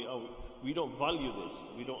is how we are. We don't value this.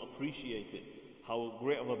 We don't appreciate it. How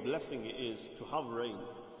great of a blessing it is to have rain.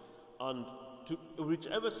 And to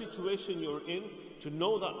whichever situation you're in, to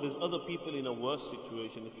know that there's other people in a worse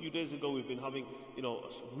situation. A few days ago, we've been having,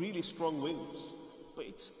 really strong winds. But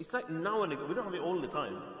it's like now and again. We don't have it all the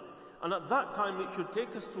time. And at that time, it should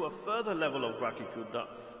take us to a further level of gratitude that,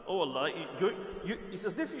 oh Allah, it's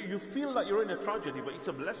as if you feel like you're in a tragedy, but it's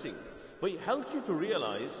a blessing. But it helps you to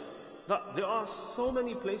realize that there are so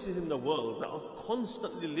many places in the world that are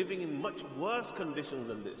constantly living in much worse conditions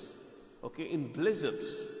than this. In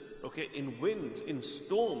blizzards, in winds, in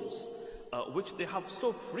storms, which they have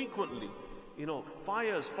so frequently.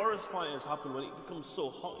 Fires, forest fires happen when it becomes so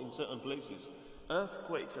hot in certain places.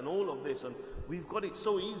 Earthquakes and all of this, and we've got it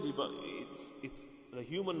so easy, but it's the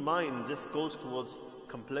human mind just goes towards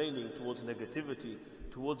complaining, towards negativity,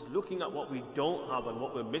 towards looking at what we don't have and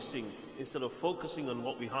what we're missing instead of focusing on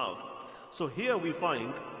what we have. So here we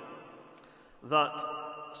find that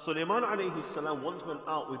Sulaiman alayhi salam once went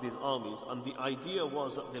out with his armies, and the idea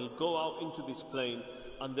was that they'll go out into this plain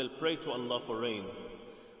and they'll pray to Allah for rain.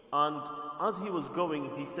 And as he was going,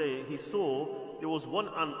 he saw there was one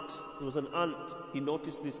ant. There was an ant. He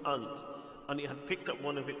noticed this ant, and he had picked up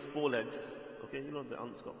one of its forelegs. The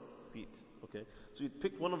ant's got feet. So he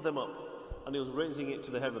picked one of them up, and he was raising it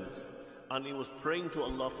to the heavens, and he was praying to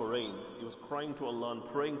Allah for rain. He was crying to Allah and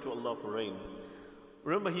praying to Allah for rain.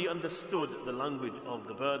 Remember, he understood the language of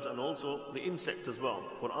the birds and also the insect as well.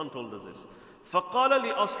 Quran told us this. فَقَالَ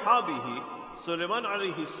لِأَصْحَابِهِ Sulaiman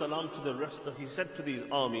alayhi salam to the rest he said to his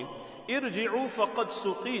army, إِرْجِعُوا فَقَدْ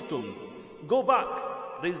سُقِيتُمْ. Go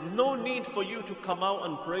back. There's no need for you to come out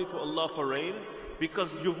and pray to Allah for rain,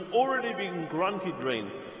 because you've already been granted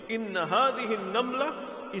rain. إِنَّ هَذِهِ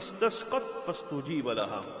النَّمْلَةِ إِسْتَسْقَتْ فَاسْتُجِيبَ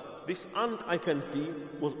لَهَا. This ant I can see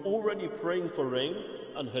was already praying for rain,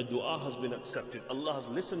 and her dua has been accepted. Allah has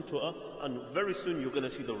listened to her, and very soon you're going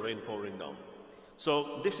to see the rain pouring down.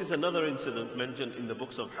 So this is another incident mentioned in the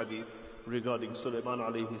books of hadith regarding Sulaiman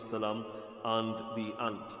alayhi salam and the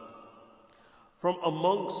ant. From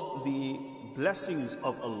amongst the blessings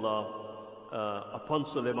of Allah upon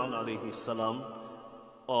Sulaiman alayhi salam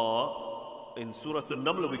are in Surah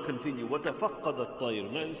An-Naml. We continue. وَتَفَقَّدَ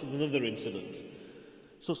الطَّيْرُ. Now this is another incident.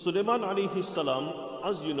 So Sulaiman alayhi salam,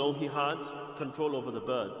 as you know, he had control over the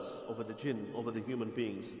birds, over the jinn, over the human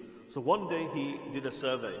beings. So one day he did a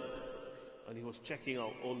survey, and he was checking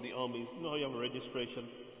out all the armies. You know how you have a registration,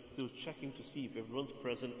 So he was checking to see if everyone's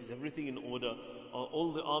present, is everything in order, are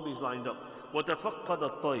all the armies lined up.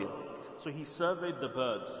 وَتَفَقَّدَ الطَّيْرِ So he surveyed the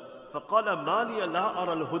birds. فَقَالَ مَا لِيَ لَا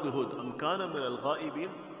أَرَى الْهُدْهُدْ أَمْ كَانَ مِنَ الْغَائِبِينَ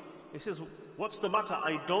He says, what's the matter?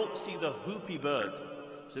 I don't see the whoopie bird.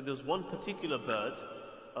 So there's one particular bird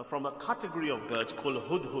from a category of birds called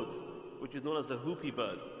hudhud, which is known as the whoopie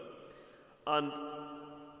bird. And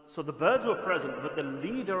so the birds were present, but the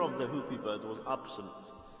leader of the whoopie birds was absent.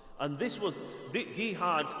 And he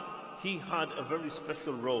had a very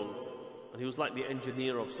special role. And he was like the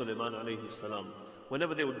engineer of Sulaiman alayhi salam.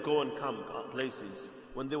 Whenever they would go and camp at places,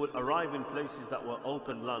 when they would arrive in places that were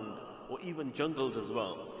open land, or even jungles as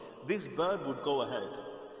well, this bird would go ahead.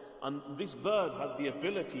 And this bird had the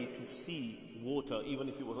ability to see water, even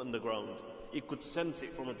if it was underground. It could sense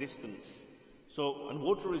it from a distance. So, and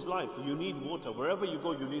water is life. You need water. Wherever you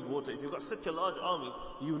go, you need water. If you've got such a large army,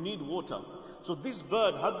 you need water. So this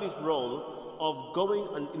bird had this role of going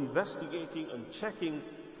and investigating and checking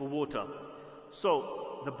for water.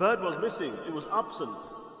 So, the bird was missing. It was absent.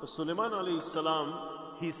 But Sulaiman alayhi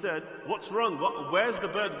salam, he said, what's wrong? Where's the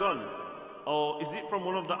bird gone? Or is it from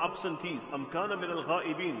one of the absentees? Am kana min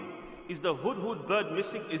al-ghaibin? Is the hudhud bird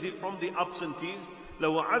missing? Is it from the absentees?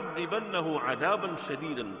 لَوَعَذِّبَنَّهُ عَذَابًا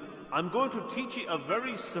شَدِيدًا I'm going to teach you a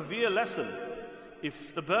very severe lesson.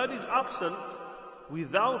 If the bird is absent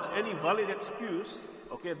without any valid excuse,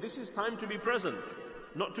 okay, this is time to be present,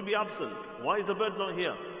 not to be absent. Why is the bird not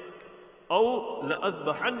here? أَوْ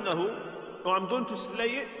لَأَذْبَحَنَّهُ Or I'm going to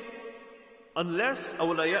slay it unless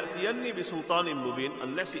أَوْ لَيَأْتِيَنِّي بِسُلْطَانٍ مُبِينٍ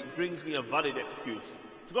Unless it brings me a valid excuse.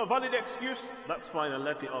 It's got a valid excuse, that's fine, I'll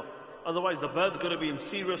let it off. Otherwise the bird's going to be in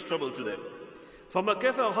serious trouble today.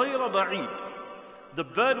 فَمَكَثَ غَيْرَ بَعِيدٍ The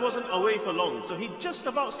bird wasn't away for long. So he just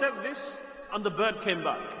about said this, and the bird came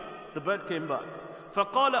back. The bird came back.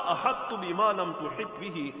 فَقَالَ أَحَطْتُ بِمَا لَمْ تُحِطْ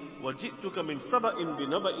بِهِ وَجِئْتُكَ مِنْ سَبَإٍ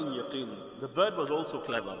بِنَبَإٍ يَقِينٍ The bird was also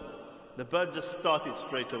clever. The bird just started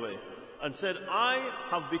straight away and said, I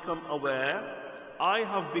have become aware,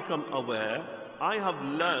 I have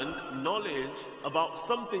learned knowledge about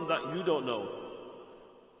something that you don't know.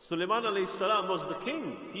 Sulaiman alayhi salam was the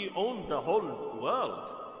king. He owned the whole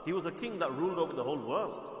world. He was a king that ruled over the whole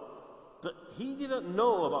world. But he didn't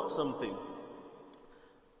know about something.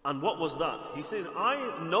 And what was that? He says,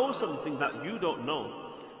 I know something that you don't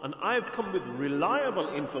know. And I've come with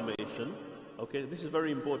reliable information. Okay, this is a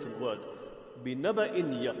very important word. بِنَبَإٍ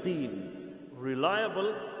يَقِينٍ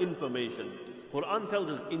Reliable information. Quran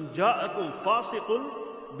tells us, إِن جَاءَكُمْ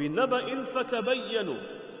فَاسِقٌ بِنَبَإٍ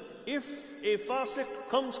فَتَبَيَّنُوا If a fasiq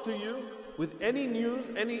comes to you with any news,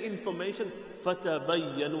 any information,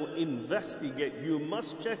 فَتَبَيَّنُوا Investigate. You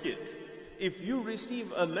must check it. If you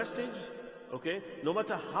receive a message, okay, no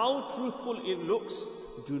matter how truthful it looks,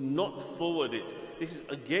 do not forward it. This is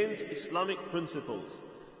against Islamic principles.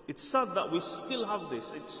 It's sad that we still have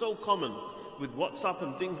this. It's so common with WhatsApp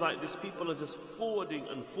and things like this. People are just forwarding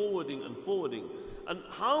and forwarding and forwarding. And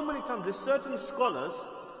how many times, there's certain scholars,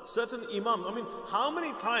 certain imams, I mean, how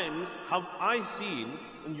many times have I seen,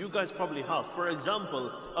 and you guys probably have, for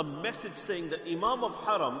example, a message saying that Imam of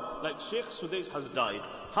Haram, like Sheikh Sudais, has died.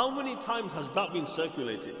 How many times has that been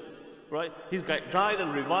circulated? Right? He's died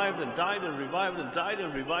and revived and died and revived and died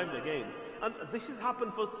and revived again. And this has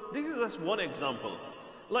happened this is just one example.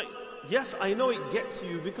 Like, yes, I know it gets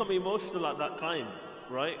you become emotional at that time,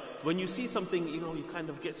 right? So when you see something, it kind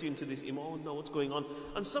of gets you into this, oh no, what's going on?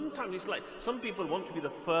 And sometimes it's like, some people want to be the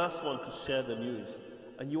first one to share the news.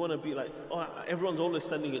 And you want to be like, oh, everyone's always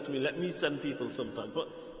sending it to me, let me send people sometime. But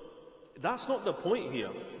that's not the point here.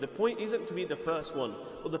 The point isn't to be the first one.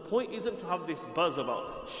 Or the point isn't to have this buzz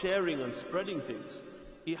about sharing and spreading things.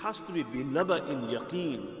 It has to be بِنَبَإٍ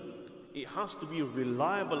يَقِينٍ It has to be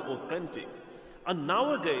reliable, authentic. And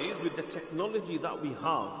nowadays, with the technology that we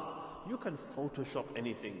have, you can Photoshop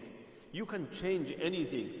anything. You can change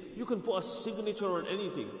anything. You can put a signature on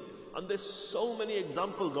anything. And there's so many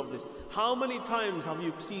examples of this. How many times have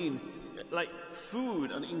you seen, like,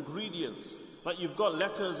 food and ingredients? Like, you've got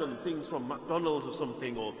letters and things from McDonald's or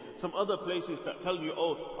something, or some other places that tell you,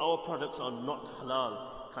 oh, our products are not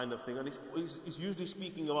halal, kind of thing. And it's usually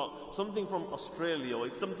speaking about something from Australia, or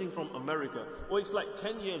it's something from America, or it's like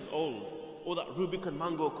 10 years old. Or that Rubicon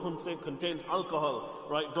mango contains alcohol,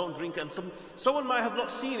 right? Don't drink. And someone might have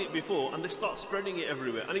not seen it before, and they start spreading it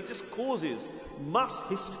everywhere. And it just causes mass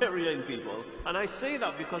hysteria in people. And I say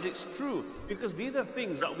that because it's true. Because these are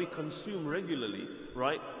things that we consume regularly,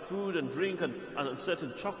 right? Food and drink and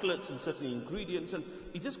certain chocolates and certain ingredients. And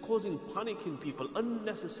it's just causing panic in people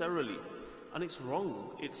unnecessarily. And it's wrong.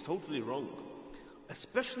 It's totally wrong.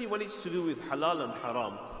 Especially when it's to do with halal and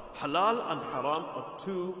haram. Halal and haram are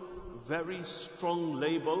two very strong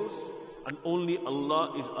labels, and only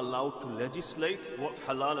Allah is allowed to legislate what's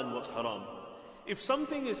halal and what's haram. If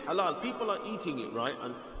something is halal, people are eating it, right?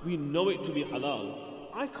 And we know it to be halal.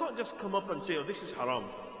 I can't just come up and say, oh, this is haram.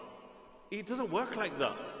 It doesn't work like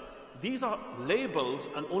that. These are labels,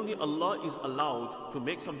 and only Allah is allowed to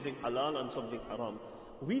make something halal and something haram.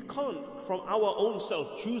 We can't, from our own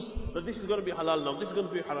self, choose that this is going to be halal now, this is going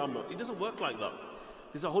to be haram now. It doesn't work like that.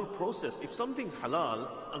 There's a whole process. If something's halal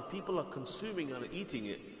and people are consuming and eating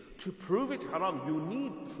it, to prove it's haram, you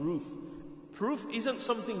need proof. Proof isn't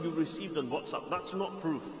something you received on WhatsApp. That's not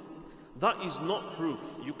proof. That is not proof.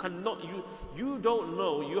 You cannot, you don't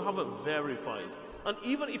know, you haven't verified. And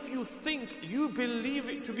even if you think, you believe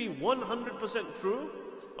it to be 100% true,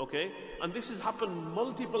 okay, and this has happened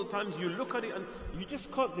multiple times, you look at it and you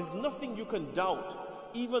just can't, there's nothing you can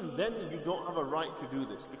doubt. Even then, you don't have a right to do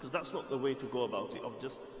this, because that's not the way to go about it, of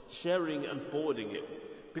just sharing and forwarding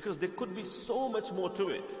it. Because there could be so much more to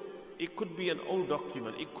it. It could be an old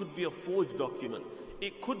document, it could be a forged document,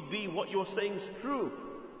 it could be what you're saying is true,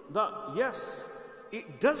 that yes,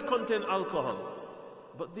 it does contain alcohol,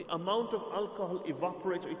 but the amount of alcohol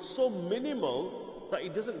evaporates, it's so minimal that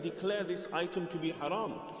it doesn't declare this item to be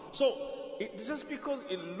haram. So just because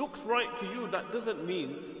it looks right to you, that doesn't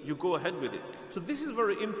mean you go ahead with it. So this is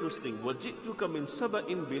very interesting. وَجِئْتُكَ مِنْ سَبَإٍ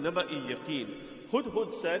بِنَبَإٍ يَقِينٍ.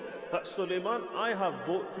 Hudhud said that, Sulaiman, I have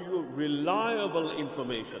brought to you reliable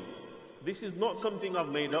information. This is not something I've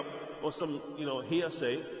made up or some,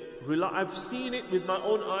 hearsay. I've seen it with my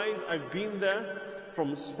own eyes. I've been there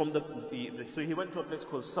from the so he went to a place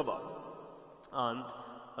called Saba, and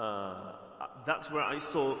that's where I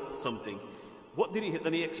saw something. What did he?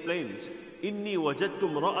 Then he explains, Inni wajadtu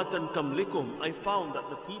imra'atan tamlikum. I found that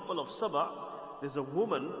the people of Saba, there's a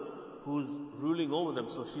woman who's ruling over them,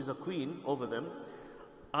 so she's a queen over them,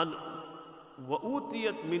 and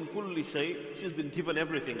وَأُوتِيَتْ مِنْ كُلِّ شَيْءٍ. She's been given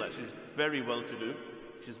everything, like she's very well to do.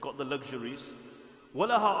 She's got the luxuries.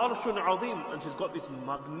 وَلَهَا عَرْشٌ عَظِيمٌ. And she's got this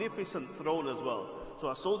magnificent throne as well. So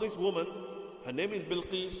I saw this woman, her name is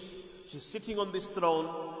Bilqis. She's sitting on this throne,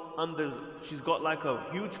 and she's got like a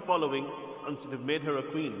huge following, and they've made her a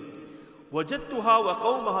queen. وَجَدْتُهَا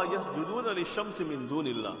وَقَوْمَهَا يَسْجُدُونَ لِلشَّمْسِ مِنْ دُونِ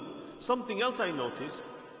اللَّهِ. Something else I noticed,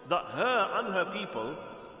 that her and her people,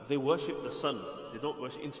 they worship the sun. They don't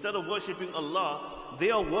worship. Instead of worshipping Allah,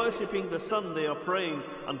 they are worshipping the sun. They are praying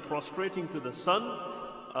and prostrating to the sun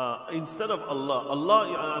instead of Allah.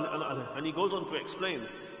 And he goes on to explain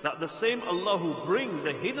that the same Allah who brings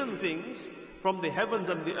the hidden things from the heavens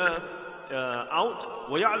and the earth out,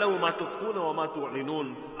 وَيَعْلَمُ مَا تُخْفُونَ وَمَا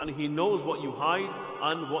تُعْلِنُونَ, and He knows what you hide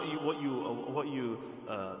and what you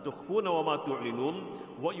تُخْفُونَ وَمَا تُعْلِنُونَ,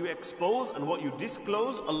 what you expose and what you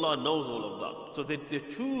disclose. Allah knows all of that. So they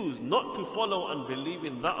choose not to follow and believe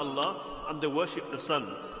in that Allah, and they worship the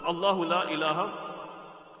sun. Allahu la ilaha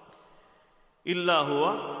illa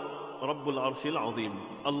huwa Rabbul Arshil Azim.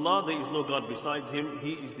 Allah, there is no God besides Him.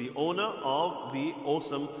 He is the owner of the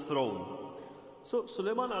awesome throne. So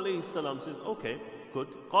Sulaiman alayhi salam says, okay, good.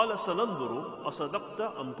 قَالَ سَنَنْظُرُ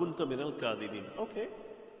أَصَدَقْتَ أَمْ كُنْتَ مِنَ الْكَاذِبِينَ. Okay.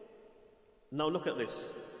 Now look at this.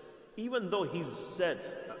 Even though he's said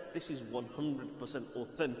that this is 100%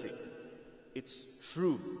 authentic, it's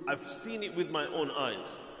true, I've seen it with my own eyes,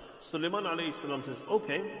 Sulaiman alayhi salam says,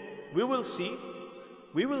 okay, we will see,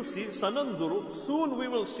 سَنَنْظُرُ, soon we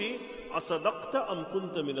will see, أَصَدَقْتَ أَمْ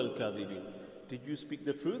كُنْتَ مِنَ الْكَاذِبِينَ. Did you speak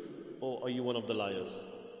the truth, or are you one of the liars?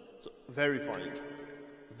 So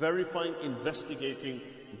verifying, investigating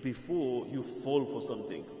before you fall for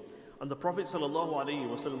something. And the Prophet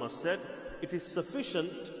ﷺ said, it is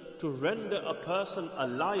sufficient to render a person a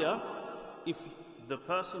liar if the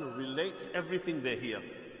person relates everything they hear.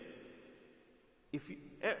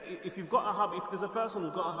 If you've got a habit, if there's a person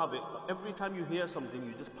who's got a habit, every time you hear something,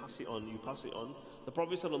 you just pass it on, The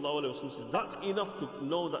Prophet ﷺ says, that's enough to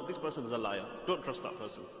know that this person is a liar. Don't trust that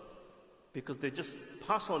person. Because they just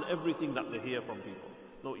pass on everything that they hear from people.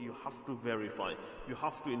 No, you have to verify. You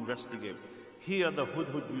have to investigate. Here the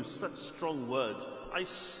Hudhud used such strong words. I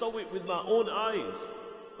saw it with my own eyes.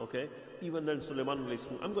 Okay? Even then Sulaiman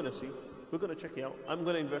listened. I'm going to see. We're going to check it out. I'm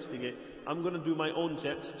going to investigate. I'm going to do my own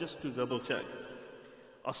checks just to double check.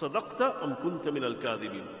 أَصَدَقْتَ أَمْ كُنْتَ مِنَ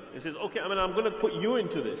الْكَاذِبِينَ. He says, okay, I'm going to put you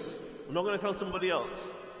into this. I'm not going to tell somebody else.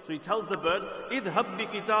 So he tells the bird, إِذْهَبْ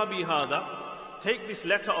بِكِتَابِي هَذَا. Take this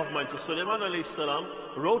letter of mine. So Sulaiman alayhi salam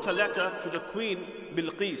wrote a letter to the queen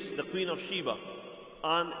Bilqis, the queen of Sheba,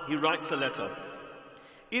 and he writes a letter.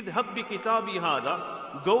 إِذْهَبْ بِكِتَابِي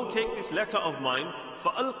هَذَا. Go take this letter of mine.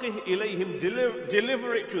 فَأَلْقِهِ إِلَيْهِمْ.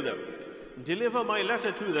 Deliver it to them. Deliver my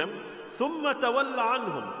letter to them. ثُمَّ تَوَلَّ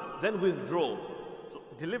عَنْهُمْ. Then withdraw. So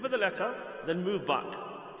deliver the letter, then move back.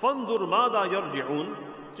 فَانْظُرْ مَاذَا يَرْجِعُونَ.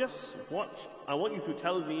 Just watch. I want you to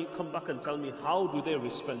tell me, come back and tell me, how do they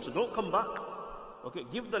respond? So don't come back. Okay,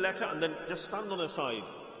 give the letter and then just stand on a side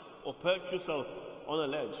or perch yourself on a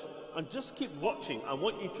ledge and just keep watching. I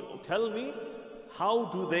want you to tell me, how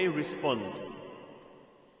do they respond?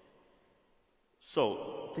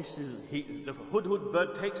 So this is the Hudhud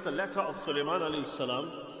bird takes the letter of Sulaiman alayhi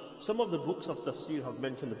salam. Some of the books of tafsir have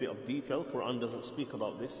mentioned a bit of detail. Quran doesn't speak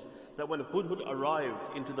about this. That when Hudhud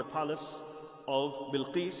arrived into the palace of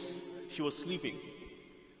Bilqis, she was sleeping.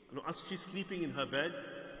 And as she's sleeping in her bed,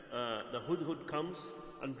 the Hudhud comes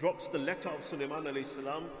and drops the letter of Sulaiman alayhi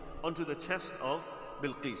salam onto the chest of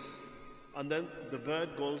Bilqis. And then the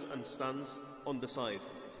bird goes and stands on the side.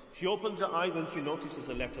 She opens her eyes and she notices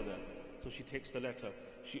a letter there. So she takes the letter,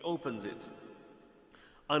 she opens it.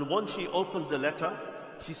 And once she opens the letter,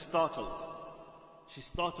 she's startled. She's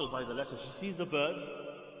startled by the letter. She sees the bird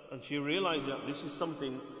and she realizes that this is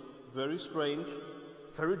something very strange,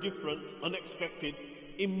 very different, unexpected.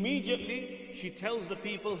 Immediately, she tells the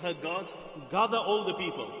people, her guards, gather all the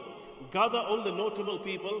people, gather all the notable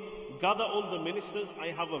people, gather all the ministers. I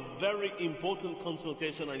have a very important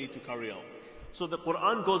consultation I need to carry out. So the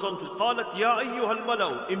Quran goes on to قالت يا أيها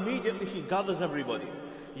الملأ. Immediately she gathers everybody.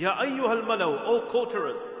 يا أيها الملأ, O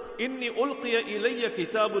courtiers, إني ألقي إلي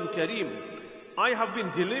كتاب كريم. I have been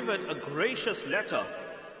delivered a gracious letter.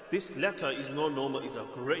 This letter is no normal,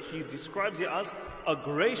 she describes it as a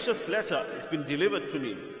gracious letter. It's been delivered to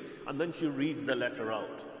me. And then she reads the letter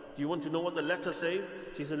out. Do you want to know what the letter says?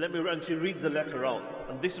 She said, let me read. And she reads the letter out.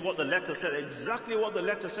 And this is what the letter said, exactly what the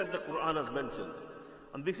letter said the Quran has mentioned.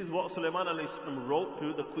 And this is what Sulaiman alayhi salam wrote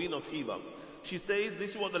to the Queen of Sheba. She says,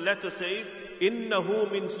 this is what the letter says,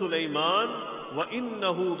 إِنَّهُ مِن سُلَيْمَانَ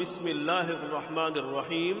وَإِنَّهُ بِسْمِ اللَّهِ الرَّحْمَنِ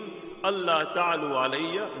الرَّحِيمِ أَلَّا تَعْلُوا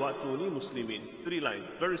عَلَيَّ وَأْتُونِي مُسْلِمِينَ. 3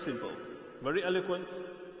 lines, very simple, very eloquent,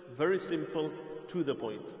 very simple, to the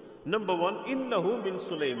point. Number 1, إِنَّهُ مِن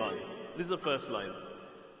سُلَيْمَانَ. This is the first line.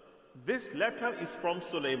 This letter is from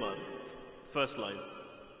Sulaiman. First line.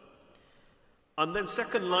 And then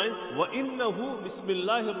second line, وَإِنَّهُ بِسْمِ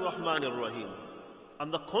اللَّهِ الرَّحْمَنِ الرَّحِيمِ.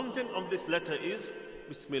 And the content of this letter is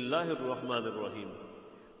Bismillahir Rahmanir Rahim.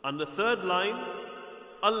 And the third line,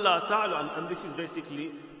 Allah Ta'ala, and this is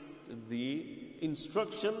basically the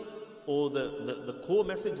instruction or the core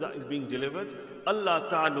message that is being delivered. Allah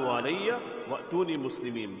Ta'ala alayya wa'tuni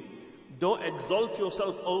muslimin. Don't exalt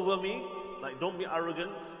yourself over me, like don't be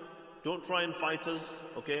arrogant, don't try and fight us,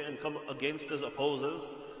 okay, and come against us, oppose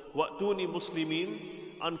us. Wa'tuni muslimin,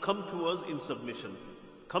 and come to us in submission.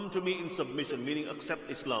 Come to me in submission, meaning accept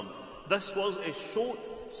Islam. This was a short,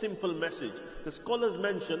 simple message. The scholars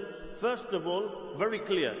mention, first of all, very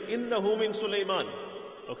clear, innahu min Sulaiman.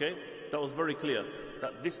 Okay, that was very clear,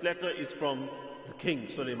 that this letter is from the king,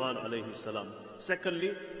 Sulaiman alayhi salam.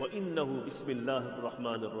 Secondly, wa innahu bismillahir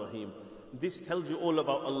rahmanir rahim. This tells you all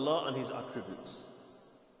about Allah and His attributes.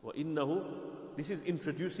 Wa innahu, this is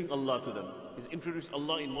introducing Allah to them. He's introduced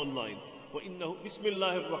Allah in one line. Wa innahu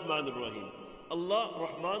bismillahir rahmanir rahim. Allah,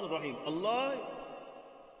 Rahman, Rahim. Allah,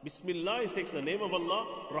 Bismillah takes the name of Allah,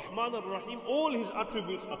 Rahman Rahim, all His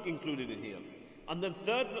attributes are included in here. And then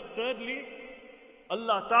thirdly,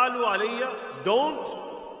 Allah Ta'ala alayya,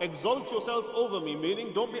 don't exalt yourself over me,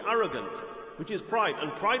 meaning don't be arrogant, which is pride.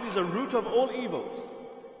 And pride is a root of all evils.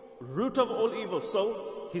 Root of all evils.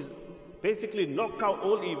 So He's basically knocked out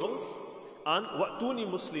all evils. And wa'tuni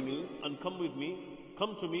muslimin, and come with me,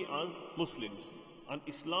 come to me as Muslims. And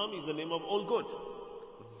Islam is the name of all good.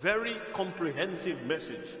 Very comprehensive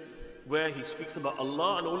message where he speaks about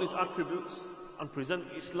Allah and all His attributes and present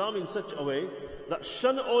Islam in such a way that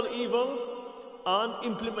shun all evil and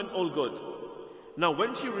implement all good. Now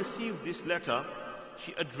when she received this letter,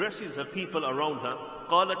 she addresses her people around her.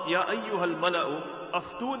 قالت يا أيها الملأ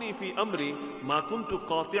أفتوني في أمري ما كنت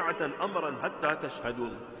قاطعة أمرا حتى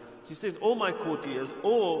تشهدون. She says, "O my courtiers,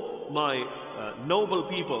 O my noble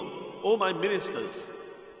people, O my ministers,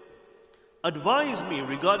 advise me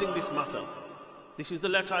regarding this matter." This is the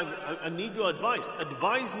letter. I need your advice.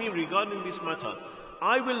 Advise me regarding this matter.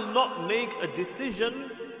 I will not make a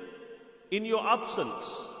decision in your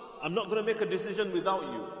absence. I'm not going to make a decision without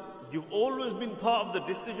you. You've always been part of the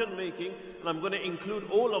decision making, and I'm going to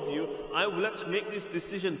include all of you. Let's make this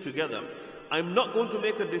decision together. I'm not going to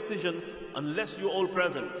make a decision unless you're all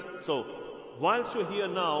present. So, whilst you're here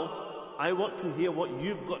now, I want to hear what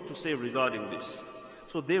you've got to say regarding this.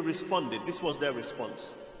 So they responded. This was their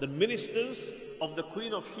response. The ministers of the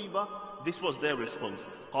Queen of Sheba, this was their response.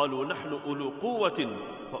 قَالُوا نَحْنُ أُولُو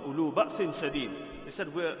قُوَّةٍ وَأُولُو بَأْسٍ شَدِيدٍ. They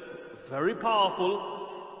said, we're very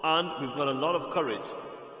powerful and we've got a lot of courage.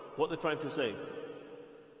 What they're trying to say?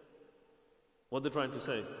 What they're trying to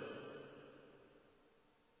say?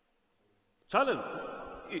 Challenge.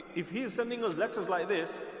 If he's sending us lectures like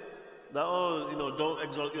this, that, oh, don't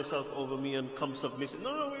exalt yourself over me and come submissive.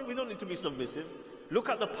 No, we don't need to be submissive. Look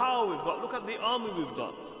at the power we've got. Look at the army we've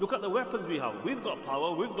got. Look at the weapons we have. We've got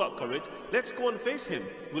power. We've got courage. Let's go and face him.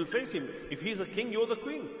 We'll face him. If he's a king, you're the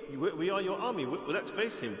queen. We are your army. Let's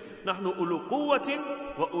face him. نحن أولو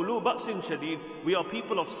قوة وأولو بأس شديد. We are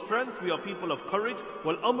people of strength. We are people of courage.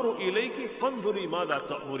 والأمر إليك فانظري ماذا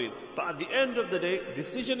تأمرين. But at the end of the day,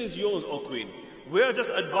 decision is yours, O queen. We are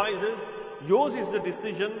just advisors. Yours is the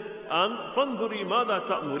decision. And فانظري ماذا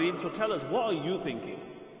تأمرين. So tell us, what are you thinking?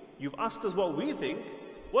 You've asked us what we think.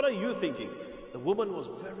 What are you thinking? The woman was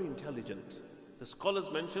very intelligent. The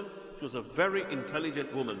scholars mention she was a very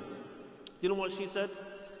intelligent woman. You know what she said?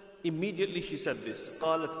 Immediately she said this.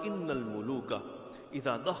 قالت إن الملوك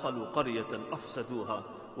إذا دخلوا قرية أفسدوها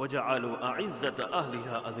وجعلوا أعزة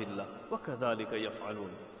أهلها أذلة وكذلك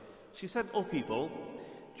يفعلون. She said, oh people,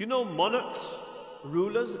 do you know monarchs,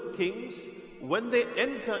 rulers, kings, when they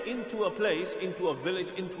enter into a place, into a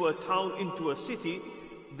village, into a town, into a city,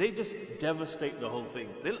 they just devastate the whole thing.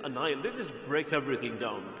 They'll annihilate, they just break everything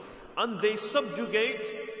down. And they subjugate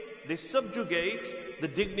the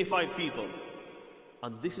dignified people.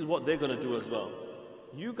 And this is what they're going to do as well.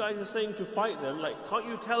 You guys are saying to fight them, like, can't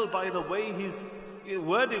you tell by the way he's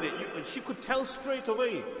worded it? She could tell straight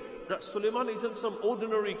away that Suleiman isn't some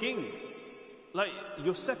ordinary king. Like,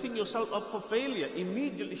 you're setting yourself up for failure.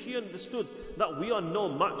 Immediately she understood that we are no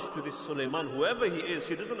match to this Suleiman. Whoever he is,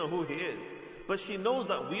 she doesn't know who he is. But she knows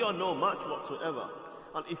that we are no match whatsoever.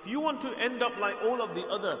 And if you want to end up like all of the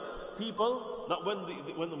other people, that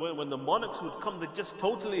when the monarchs would come, they just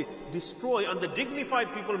totally destroy, and the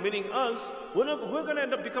dignified people, meaning us, we're going to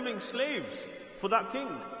end up becoming slaves for that king.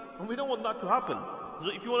 And we don't want that to happen.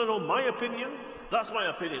 So if you want to know my opinion, that's my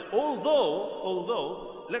opinion.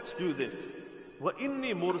 Although, let's do this.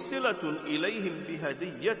 وَإِنِّي مُرْسِلَةٌ إِلَيْهِمْ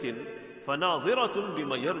بِهَدِيَّةٍ فَنَاظِرَةٌ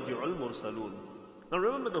بِمَا يَرْجِعُ الْمُرْسَلُونَ. Now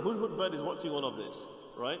remember, the Hudhud bird is watching all of this,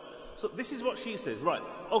 right? So this is what she says, right?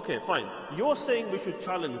 Okay, fine. You're saying we should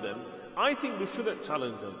challenge them. I think we shouldn't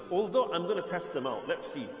challenge them. Although I'm going to test them out. Let's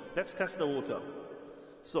see. Let's test the water.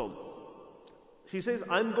 So she says,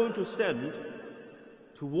 I'm going to send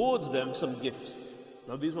towards them some gifts.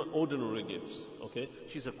 Now these weren't ordinary gifts, okay?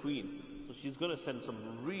 She's a queen. So she's going to send some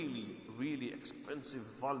really, really expensive,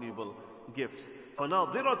 valuable gifts.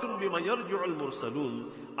 فَنَاظِرَةٌ بِمَا يَرْجِعُ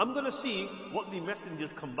الْمُرْسَلُونَ. I'm going to see what the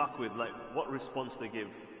messengers come back with, like what response they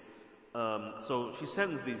give. So she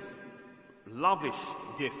sends these lavish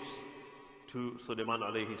gifts to Sulaiman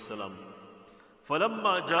alayhi salam.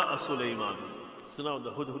 فَلَمَّا جَاءَ سُلَيْمَانَ. So now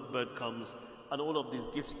the Hudhud bird comes, and all of these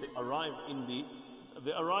gifts, they're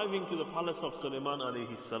arriving to the palace of Sulaiman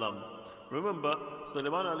alayhi salam. Remember,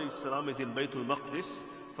 Sulaiman alayhi salam is in Baytul Maqdis.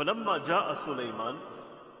 فَلَمَّا جَاءَ سُلَيْمَانَ.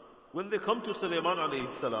 When they come to Sulaiman alayhi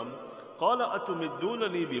salam, قال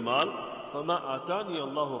أتمدونني بمال فما آتاني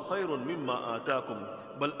الله خير مما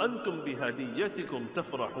آتاكم بل أنتم بهديتكم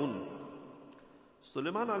تفرحون.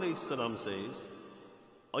 Sulaiman alayhi salam says,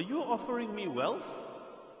 are you offering me wealth?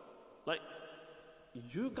 Like,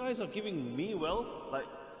 you guys are giving me wealth? Like,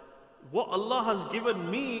 what Allah has given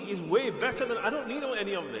me is way better than, I don't need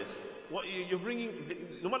any of this. What you're bringing,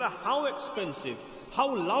 no matter how expensive,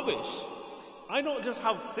 how lavish, I don't just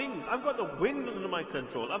have things. I've got the wind under my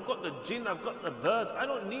control. I've got the jinn. I've got the birds. I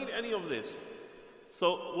don't need any of this.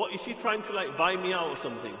 So what is she trying to like buy me out or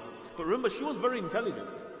something? But remember, she was very intelligent.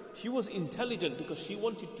 She was intelligent because she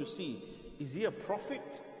wanted to see, is he a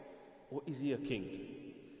prophet or is he a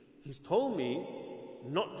king? He's told me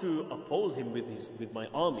not to oppose him with my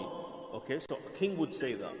army. Okay, so a king would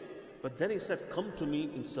say that. But then he said, come to me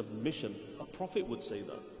in submission. A prophet would say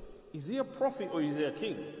that. Is he a prophet or is he a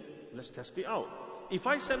king? Let's test it out. If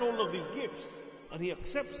I send all of these gifts and he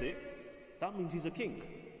accepts it, that means he's a king.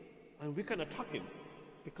 And we can attack him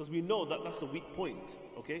because we know that that's a weak point.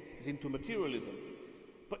 Okay? He's into materialism.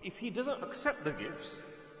 But if he doesn't accept the gifts,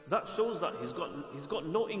 that shows that he's got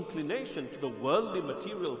no inclination to the worldly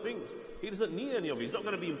material things. He doesn't need any of it. He's not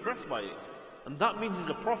going to be impressed by it. And that means he's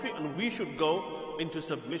a prophet and we should go into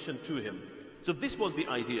submission to him. So this was the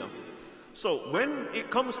idea. So when it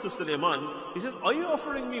comes to Sulaiman, he says, are you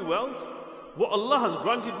offering me wealth? What Allah has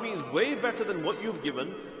granted me is way better than what you've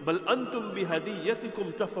given. بَلْ أَنْتُمْ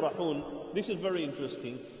بِهَدِيَّتِكُمْ تَفْرَحُونَ. This is very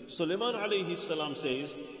interesting. Sulaiman alayhi salam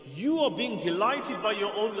says, you are being delighted by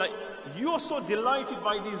your own, like, you are so delighted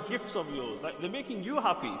by these gifts of yours. Like, they're making you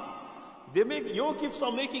happy. Your gifts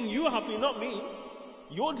are making you happy, not me.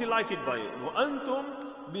 You're delighted by it.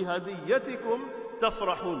 وَأَنْتُمْ بِهَدِيَّتِكُمْ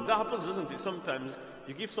تَفْرَحُونَ. That happens, doesn't it? Sometimes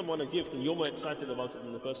You give someone a gift and you're more excited about it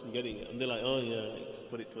than the person getting it. And they're like, oh yeah, let's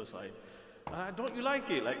put it to a side. Don't you like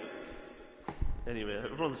it? Like, anyway,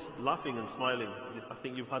 everyone's laughing and smiling. I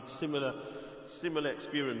think you've had similar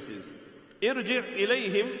experiences. ارجع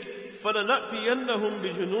إليهم فلنأتينهم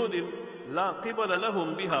بجنود لا قبل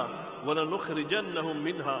لهم بها ولنخرجنهم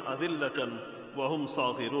منها أذلة وهم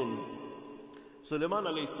صاغرون. Sulaiman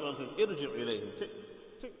alayhi salam says, ارجع إليهم.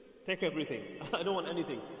 Take everything. I don't want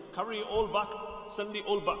anything. Carry it all back. Send it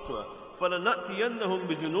all back to her. فلنأتينهم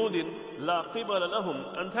بجنود لا قبل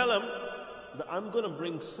لهم. And tell them that I'm going to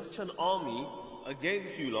bring such an army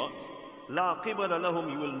against you lot. لا قبل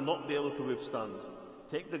لهم. You will not be able to withstand.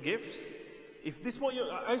 Take the gifts. If this what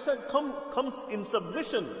I said, come in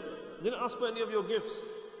submission. Didn't ask for any of your gifts.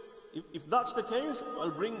 If that's the case,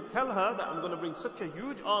 tell her that I'm going to bring such a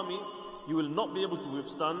huge army, you will not be able to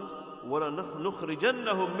withstand.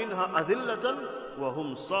 وَلَنُخْرِجَنَّهُمْ مِنْهَا أَذِلَّةً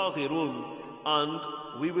وَهُمْ صَاغِرُونَ. And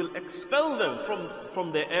we will expel them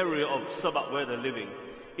from the area of Saba where they're living,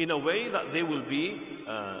 in a way that they will be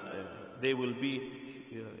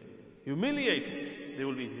humiliated. They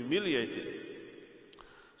will be humiliated.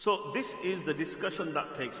 So this is the discussion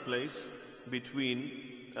that takes place between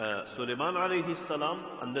Sulaiman alayhi salam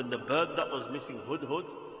and then the bird that was missing, Hudhud.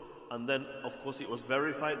 And then of course it was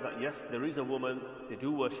verified that yes, there is a woman, they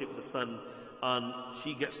do worship the sun, and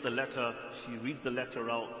she gets the letter, she reads the letter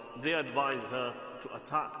out, they advise her to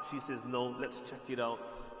attack, she says no, let's check it out,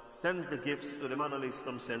 sends the gifts, Sulaiman alayhi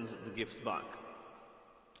salam sends the gifts back.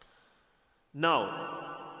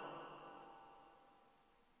 Now,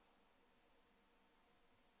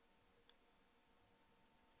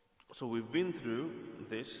 so we've been through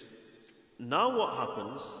this. Now what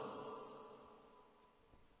happens?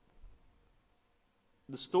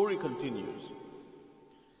 The story continues.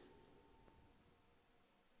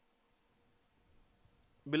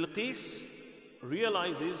 Bilqis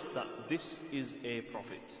realizes that this is a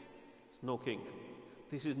prophet. It's no king.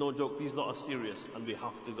 This is no joke. These lot are serious and we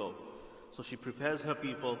have to go. So she prepares her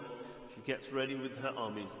people. She gets ready with her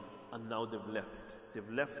armies. And now they've left.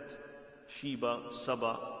 They've left Sheba,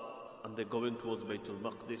 Saba, and they're going towards Baytul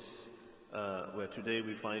Maqdis, where today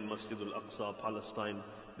we find Masjid al-Aqsa, Palestine.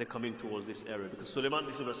 They're coming towards this area because Sulaiman,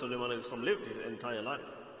 this is where Sulaiman lived his entire life.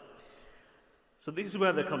 So this is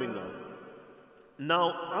where they're coming now.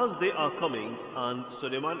 Now, as they are coming, and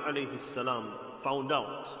Sulaiman alayhi salam found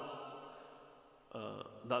out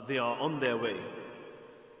that they are on their way,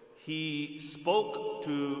 he spoke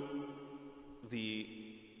to the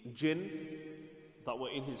jinn that were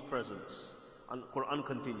in his presence. And Quran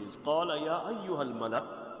continues, قَالَ يَا أَيُّهَا الْمَلَأ.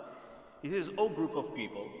 He says, O group of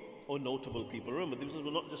people, O notable people. Remember, these were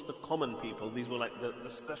not just the common people, these were like the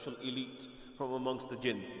special elite from amongst the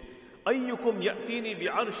jinn. أَيُّكُمْ يَأْتِينِي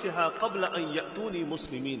بِعَرْشِهَا قَبْلَ أَنْ يَأْتُونِي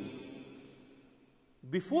مُسْلِمِينَ.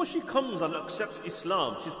 Before she comes and accepts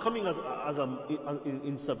Islam, she's coming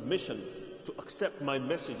in submission to accept my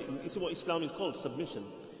message. This is what Islam is called, submission.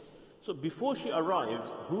 So before she arrives,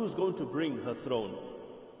 who's going to bring her throne?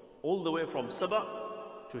 All the way from Saba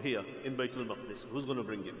to here in Baytul Maqdis. Who's going to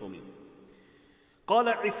bring it for me?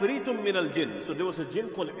 قَالَ عِفْرِيتٌ مِّنَ الْجِنِّ. So there was a jinn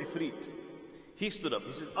called Ifrit. He stood up.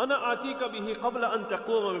 He said, أَنَا آتِيكَ بِهِ قَبْلَ أَن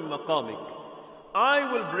تَقُومَ مِن مَقَامِكَ.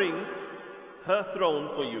 I will bring her throne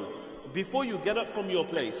for you before you get up from your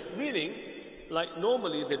place. Meaning, like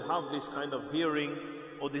normally they'd have this kind of hearing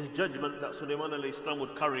or this judgment that Sulaiman alayhi salam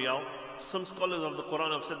would carry out. Some scholars of the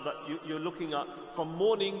Quran have said that you're looking at from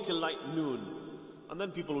morning till like noon. And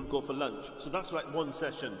then people would go for lunch. So that's like one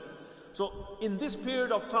session. So in this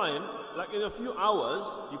period of time, like in a few hours,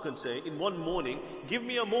 you can say, in one morning, give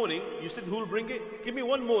me a morning, you said who'll bring it? Give me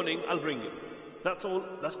one morning, I'll bring it. That's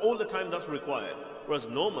all the time that's required. Whereas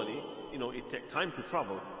normally, it takes time to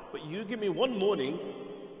travel. But you give me one morning,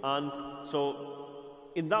 and so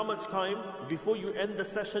in that much time, before you end the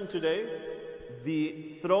session today,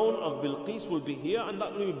 the throne of Bilqis will be here, and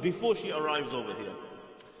that will be before she arrives over here.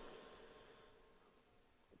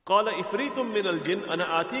 قال إفريت من الجن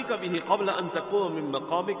أنا آتيك به قبل أن تقوم من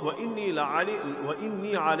مقامك وإني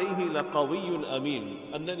عليه لقوي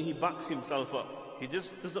أمين. And then he backs himself up. He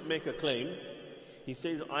just doesn't make a claim. He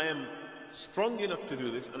says, I am strong enough to do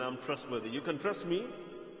this and I'm trustworthy. You can trust me,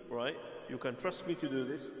 right? You can trust me to do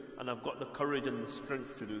this, and I've got the courage and the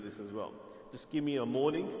strength to do this as well. Just give me a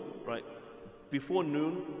morning, right? Before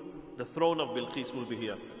noon, the throne of Bilqis will be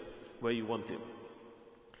here, where you want it.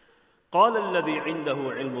 قال الذي عنده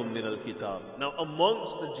علم من الكتاب. Now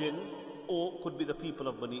amongst the jinn, or could be the people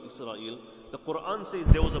of Bani Israel, the Quran says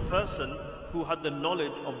there was a person who had the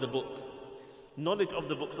knowledge of the book. Knowledge of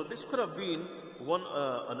the book. So this could have been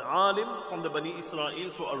an alim from the Bani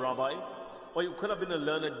Israel, so a rabbi, or it could have been a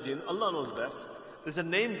learned jinn. Allah knows best. There's a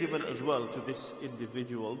name given as well to this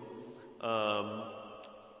individual.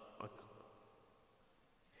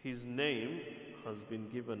 His name has been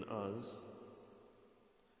given as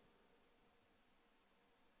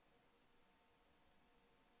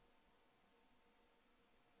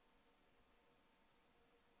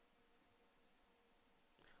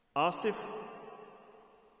Asif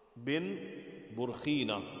bin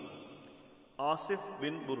Burkhina. Asif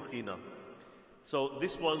bin Burkhina. So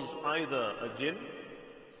this was either a jinn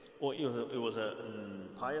or it was a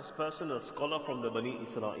pious person, a scholar from the Bani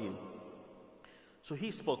Israel. So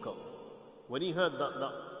he spoke up. When he heard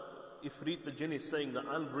that Ifrit the jinn is saying that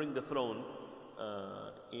I'll bring the throne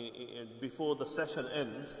before the session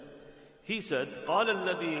ends, he said, قال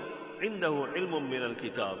الذي عنده علم من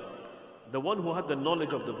الكتاب. The one who had the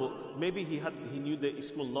knowledge of the book, maybe he knew the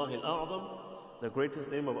Ismullah al-A'zam, the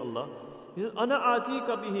greatest name of Allah. He said, أنا آتيك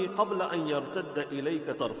به قبل أن يرتد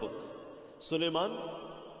إليك طرفك. Suleiman,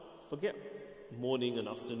 forget morning and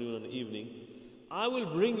afternoon and evening. I will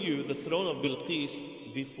bring you the throne of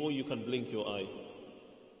Bilqis before you can blink your eye.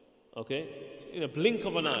 Okay? In a blink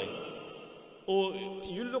of an eye. Or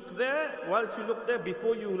you look there, whilst you look there,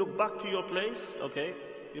 before you look back to your place, okay?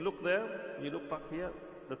 You look there, you look back here,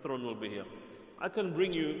 the throne will be here. I can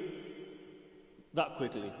bring you that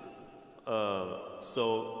quickly.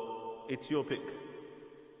 So it's your pick.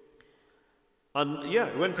 And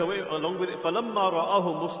yeah, went away along with it. فَلَمَّا رَآهُ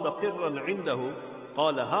مُسْتَقِرًّا عِنْدَهُ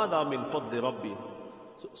قَالَ هَذَا مِنْ فَضْلِ رَبِّي.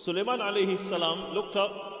 So Sulaiman alayhi salam looked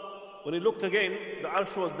up. When he looked again, the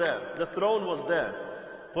arsh was there. The throne was there.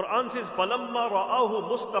 Quran says, فَلَمَّا رَآهُ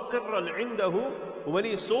مُسْتَقِرًّا عِنْدَهُ. When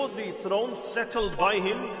he saw the throne settled by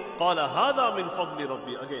him, قَالَ هَذَا مِنْ فَضْلِ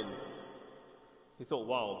رَبِّي. Again, he thought,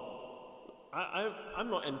 wow, I'm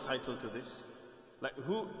not entitled to this. Like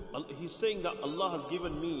who? He's saying that Allah has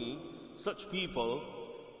given me such people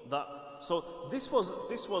that. So this was.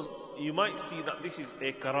 You might see that this is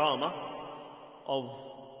a karama of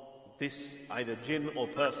this either jinn or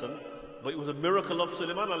person, but it was a miracle of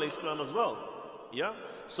Sulaiman alayhi salam as well. Yeah.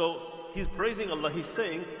 So he's praising Allah. He's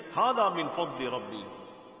saying, "Hada min fadli Rabbi."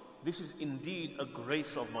 This is indeed a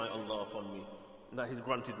grace of my Allah upon me, that He's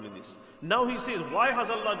granted me this. Now he says, why has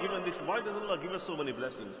Allah given this? Why does Allah give us so many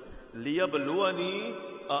blessings?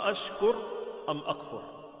 لِيَبْلُوَنِي أَأَشْكُرْ أَمْ أَكْفُرْ.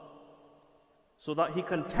 So that He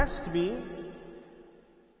can test me.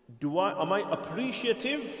 Am I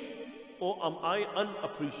appreciative or am I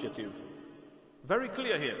unappreciative? Very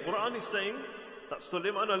clear here. Quran is saying that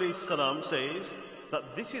Sulaiman alayhi salam says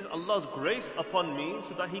that this is Allah's grace upon me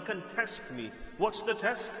so that He can test me. What's the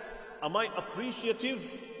test? Am I appreciative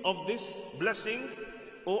of this blessing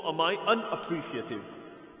or am I unappreciative?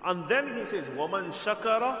 And then he says, وَمَنْ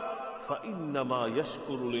شَكَرَ فَإِنَّمَا يَشْكُرُ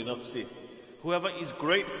لِنَفْسِهِ. Whoever is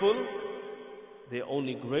grateful, they're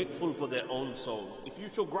only grateful for their own soul. If you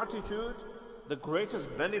show gratitude, the greatest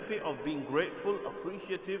benefit of being grateful,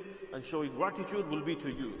 appreciative, and showing gratitude will be to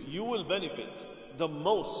you. You will benefit the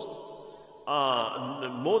most,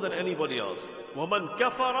 more than anybody else. وَمَنْ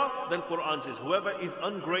كَفَرَ, then Quran says, whoever is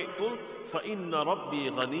ungrateful, فَإِنَّ رَبِّي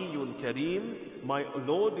غَنِيٌّ كَرِيمٌ. My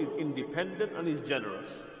Lord is independent and is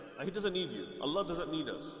generous. And He doesn't need you. Allah doesn't need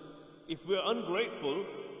us. If we're ungrateful,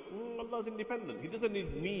 Allah is independent. He doesn't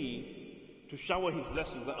need me to shower His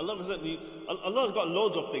blessings. Allah doesn't need. Allah's got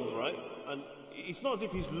loads of things, right? And it's not as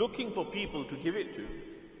if He's looking for people to give it to.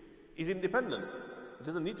 He's independent. He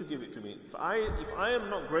doesn't need to give it to me. If I am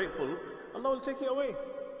not grateful, Allah will take it away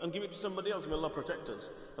and give it to somebody else. May Allah protect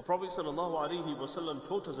us. The Prophet ﷺ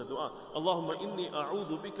taught us a dua. Allahumma inni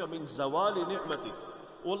a'udhu bika min zawali ni'matik.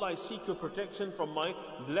 Allah, I seek your protection from my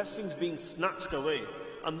blessings being snatched away.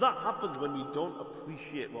 And that happens when we don't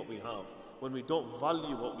appreciate what we have, when we don't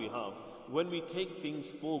value what we have, when we take things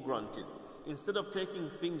for granted. Instead of taking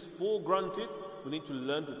things for granted, we need to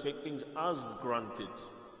learn to take things as granted.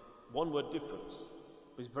 One word difference,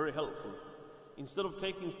 but it's very helpful. Instead of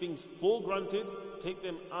taking things for granted, take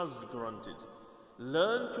them as granted.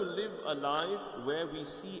 Learn to live a life where we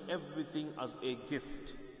see everything as a gift.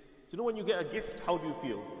 Do you know when you get a gift, how do you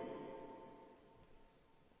feel?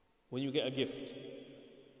 When you get a gift?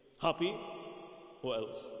 Happy? What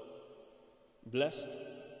else? Blessed?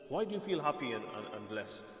 Why do you feel happy and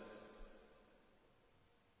blessed?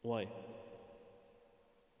 Why?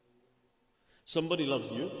 Somebody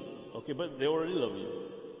loves you, okay, but they already love you.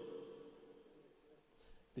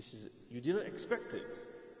 You didn't expect it.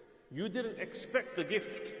 You didn't expect the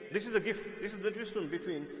gift. This is a gift. This is the difference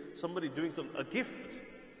between somebody doing something. A gift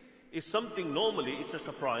is something normally, it's a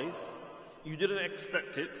surprise. You didn't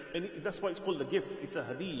expect it, and that's why it's called a gift. It's a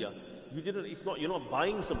hadiyah. You're not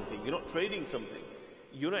buying something, you're not trading something.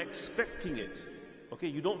 You're not expecting it. Okay,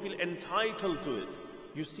 you don't feel entitled to it.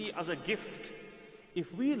 You see it as a gift.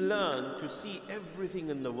 If we learn to see everything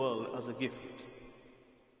in the world as a gift,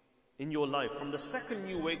 in your life, from the second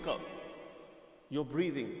you wake up, your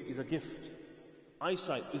breathing is a gift.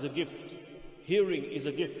 Eyesight is a gift. Hearing is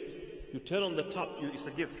a gift. You turn on the tap, it's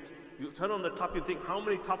a gift. You turn on the tap, you think, how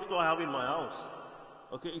many taps do I have in my house?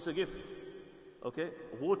 Okay, it's a gift. Okay,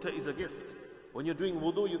 water is a gift. When you're doing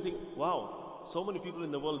wudu, you think, wow, so many people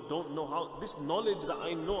in the world don't know how. This knowledge that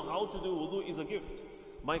I know how to do wudu is a gift.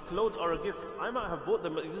 My clothes are a gift. I might have bought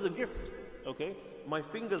them, but it is a gift. Okay, my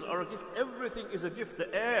fingers are a gift. Everything is a gift.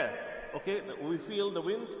 The air, okay, we feel the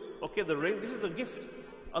wind, okay, the rain, this is a gift.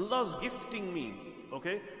 Allah's gifting me,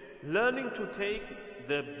 okay? Learning to take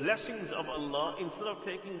the blessings of Allah, instead of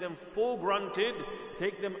taking them for granted,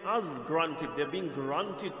 take them as granted. They're being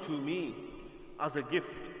granted to me as a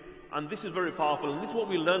gift. And this is very powerful. And this is what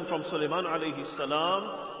we learn from Sulaiman alayhi salam.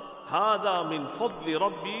 هَذَا مِنْ فَضْلِ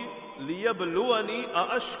رَبِّي لِيَبْلُوَنِي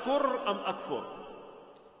أَأَشْكُرْ أَمْ أَكْفُرْ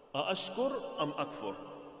أَأَشْكُرْ أَمْ أَكْفُرْ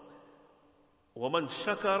وَمَنْ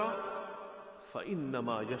شَكَرَ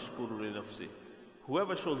فَإِنَّمَا يَشْكُرُ لِنَفْسِهِ.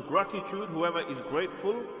 Whoever shows gratitude, whoever is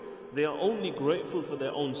grateful, they are only grateful for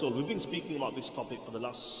their own soul. We've been speaking about this topic for the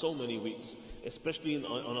last so many weeks, especially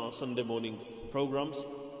on our Sunday morning programs.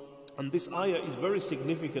 And this ayah is very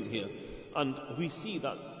significant here. And we see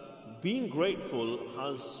that being grateful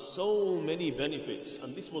has so many benefits.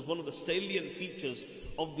 And this was one of the salient features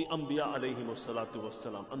of the Anbiya alayhi wassalatu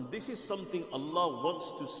wassalam. And this is something Allah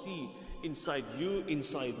wants to see inside you,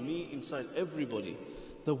 inside me, inside everybody.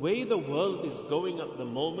 The way the world is going at the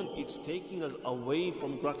moment, it's taking us away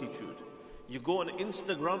from gratitude. You go on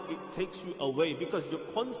Instagram, it takes you away because you're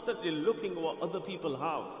constantly looking at what other people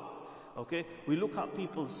have. Okay? We look at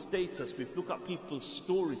people's status, we look at people's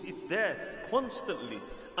stories. It's there constantly.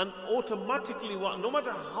 And automatically, no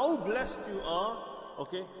matter how blessed you are,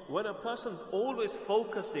 okay, when a person's always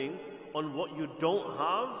focusing on what you don't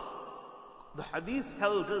have, the hadith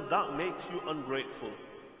tells us that makes you ungrateful.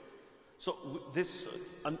 So this,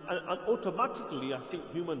 and automatically, I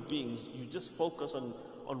think human beings, you just focus on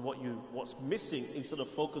what's missing instead of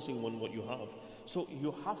focusing on what you have. So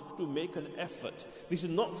you have to make an effort. This is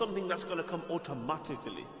not something that's going to come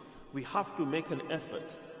automatically. We have to make an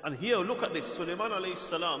effort. And here, look at this. Sulaiman alayhi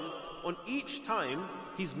salam, on each time,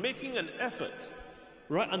 he's making an effort.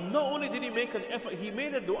 Right? And not only did he make an effort, he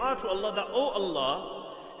made a dua to Allah that, oh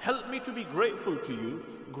Allah, help me to be grateful to you,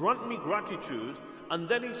 grant me gratitude. And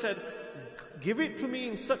then he said, give it to me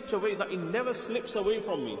in such a way that it never slips away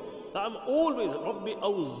from me. That I'm always, Rabbi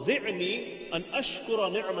awzi'ni an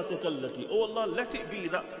ashkura ni'mataka allati. Oh Allah, let it be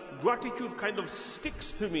that gratitude kind of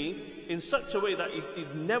sticks to me in such a way that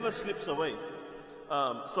it never slips away.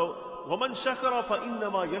 So, وَمَنْ شَكَرَ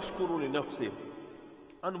فَإِنَّمَا يَشْكُرُ لِنَفْسِهِ.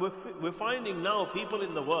 And we're finding now people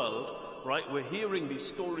in the world, right, we're hearing these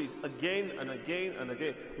stories again and again and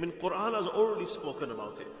again. I mean, Quran has already spoken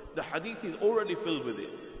about it. The hadith is already filled with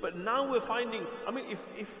it. But now we're finding, I mean,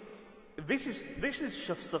 if this is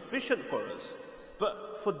sufficient for us.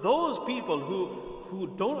 But for those people who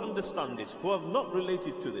don't understand this, who have not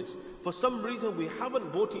related to this, for some reason we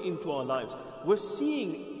haven't brought it into our lives, we're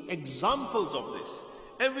seeing examples of this,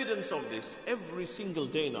 evidence of this every single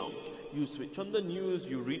day now. You switch on the news,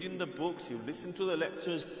 you read in the books, you listen to the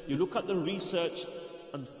lectures, you look at the research,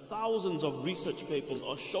 and thousands of research papers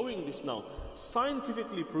are showing this now,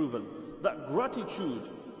 scientifically proven, that gratitude,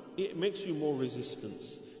 it makes you more resistant.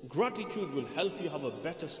 Gratitude will help you have a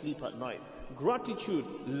better sleep at night. Gratitude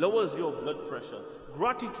lowers your blood pressure.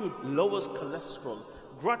 Gratitude lowers cholesterol.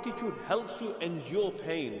 Gratitude helps you endure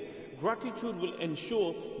pain. Gratitude will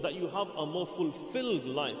ensure that you have a more fulfilled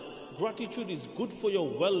life. Gratitude is good for your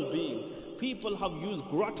well-being. People have used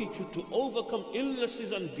gratitude to overcome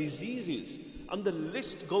illnesses and diseases. And the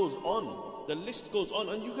list goes on. The list goes on.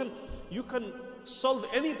 And you can solve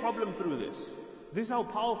any problem through this. This is how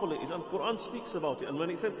powerful it is. And Quran speaks about it. And when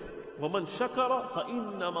it said, وَمَنْ شَكَرَ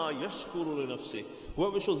فَإِنَّمَا يَشْكُرُ لِنَفْسِهِ.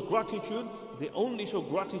 Whoever shows gratitude, they only show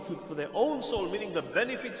gratitude for their own soul, meaning the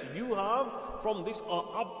benefits you have from this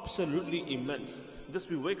are absolutely immense. This,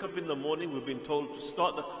 we wake up in the morning, we've been told to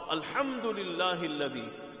start the Alhamdulillahi alladhi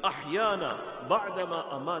ahyana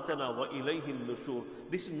ba'dama amatana wa ilayhi nushur.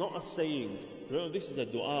 This is not a saying. Remember, this is a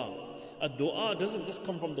dua. A dua doesn't just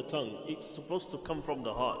come from the tongue. It's supposed to come from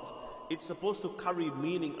the heart. It's supposed to carry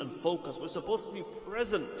meaning and focus. We're supposed to be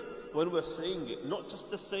present when we're saying it, not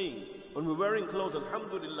just a saying. When we're wearing clothes,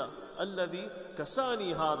 Alhamdulillah, الَّذِي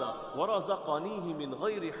كَسَانِي هَذَا وَرَزَقَنِيهِ مِنْ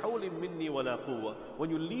غَيْرِ حَوْلٍ مِنِّي وَلَا قُوَّةٍ. When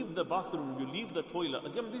you leave the bathroom, you leave the toilet.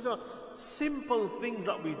 Again, these are simple things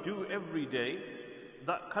that we do every day.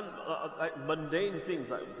 that kind of, like mundane things,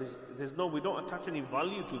 like we don't attach any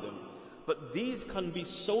value to them. But these can be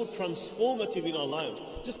so transformative in our lives.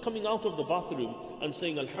 Just coming out of the bathroom and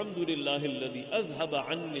saying, Alhamdulillah alladhi adhaba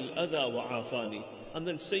anni al-adha wa afani. And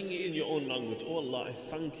then saying it in your own language, oh Allah, I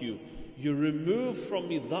thank you. You removed from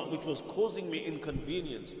me that which was causing me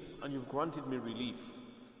inconvenience, and you've granted me relief.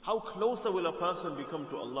 How closer will a person become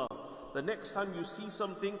to Allah? The next time you see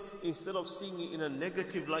something, instead of seeing it in a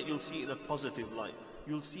negative light, you'll see it in a positive light.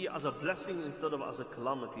 You'll see it as a blessing instead of as a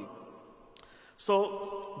calamity.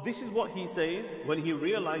 So this is what he says when he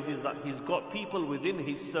realizes that he's got people within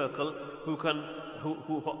his circle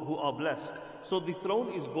who are blessed. So the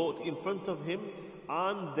throne is brought in front of him,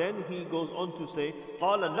 and then he goes on to say,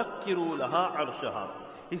 قَالَ نَكِّرُوا لَهَا عَرْشَهَا.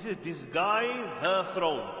 He says, disguise her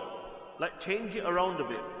throne, like change it around a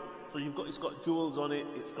bit. So it's got jewels on it,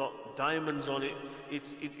 it's got diamonds on it,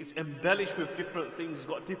 it's embellished with different things, it's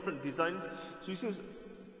got different designs. So he says,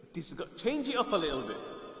 change it up a little bit.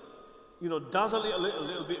 Dazzle it a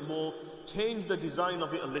little bit more, change the design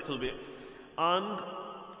of it a little bit. And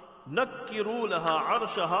نَكِّرُوا لَهَا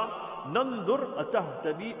عَرْشَهَا نَنْظُرْ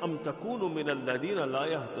أَتَهْتَدِي أَمْ تَكُونُ مِنَ الَّذِينَ لَا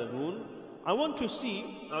يَهْتَدُونَ. I want to see,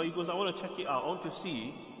 he goes, I want to check it out, I want to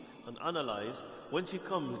see and analyze, when she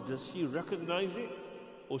comes, does she recognize it?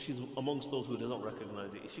 Or she's amongst those who doesn't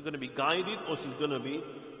recognize it? Is she going to be guided, or she's going to be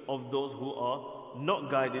of those who are not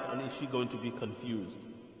guided, and is she going to be confused?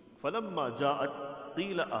 فَلَمَّا جَاءَتْ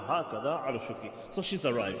قِيلَ أَهَاكَذَا عَرْشُكِ. So she's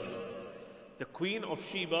arrived. The queen of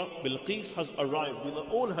Sheba, Bilqis, has arrived with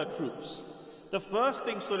all her troops. The first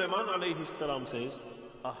thing Sulaiman alayhi salam says,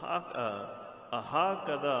 أَهَاكَذَا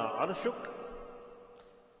عَرْشُكِ.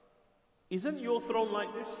 Isn't your throne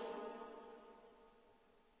like this?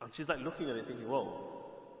 And she's like looking at it thinking, whoa,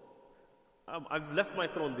 I've left my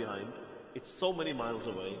throne behind. It's so many miles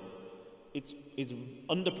away. It's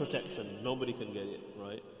under protection. Nobody can get it,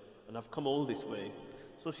 right? And I've come all this way.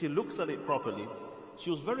 So she looks at it properly. She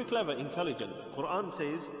was very clever, intelligent. Quran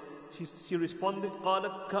says, she responded,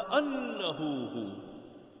 قَالَتْ كَأَنَّهُ هُ.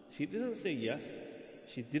 She didn't say yes.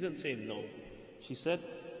 She didn't say no. She said,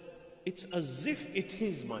 it's as if it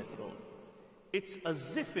is my throne. It's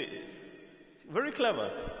as if it is. Very clever.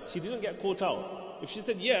 She didn't get caught out. If she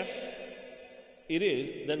said yes, it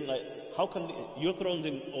is, then how can your throne's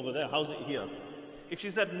over there? How's it here? If she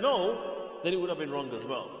said no, then it would have been wrong as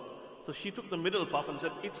well. So she took the middle path and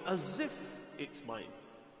said, it's as if it's mine.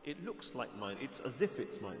 It looks like mine. It's as if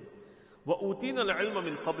it's mine. وَأُوتِينَا الْعِلْمَ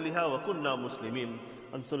مِنْ قَبْلِهَا وَكُنَّا مُسْلِمِينَ.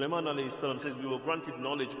 And Sulaiman alayhi salam says, we were granted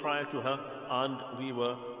knowledge prior to her, and we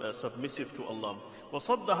were submissive to Allah.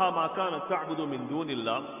 وَصَدَّهَا مَا كَانَتْ تَعْبُدُ مِنْ دُونِ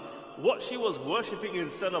اللَّهِ. What she was worshipping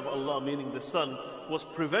instead of Allah, meaning the sun, was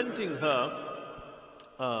preventing her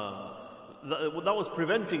that was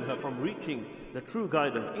preventing her from reaching the true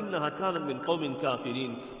guidance. إِنَّهَا كَانَتْ مِنْ قَوْمٍ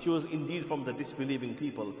كَافِرِينَ. She was indeed from the disbelieving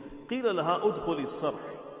people. قِيلَ لَهَا أُدْخُلِ الصَّرْحِ.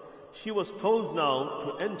 She was told now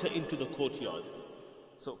to enter into the courtyard.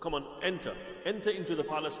 So come on, enter into the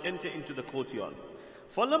palace, enter into the courtyard.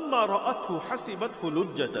 فَلَمَّا رَأَتْهُ حَسِبَتْهُ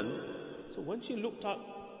لُجَّةً. So when she looked at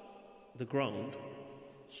the ground,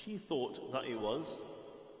 she thought that it was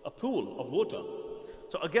a pool of water.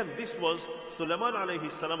 So again, this was, Sulaiman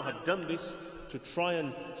alayhi salam had done this to try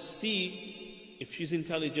and see if she's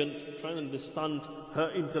intelligent, try and understand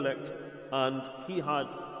her intellect, and he had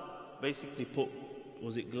basically put,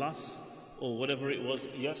 was it glass or whatever it was,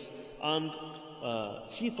 yes, and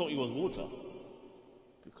she thought it was water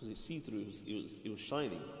because it's see-through, it was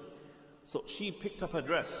shining. So she picked up her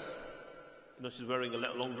dress. She's wearing a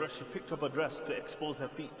long dress. She picked up her dress to expose her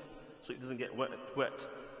feet so it doesn't get wet.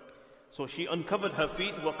 So she uncovered her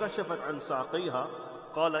feet. وَكَشَفَتْ عَنْ سَاقِيهَا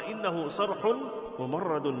قَالَ إِنَّهُ صَرْحٌ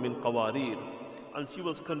وَمَرَّدٌ مِّن قَوَارِيرٍ. And she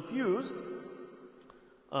was confused.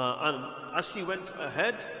 And as she went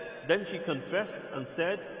ahead, then she confessed and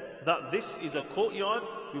said that this is a courtyard.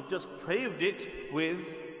 You've just paved it with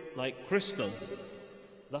crystal.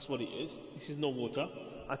 That's what it is. This is no water.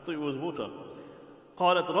 I thought it was water.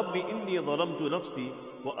 قالت رب إني ظلمت نفسي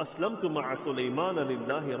وأسلمت مع سليمان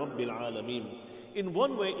لله رب العالمين. In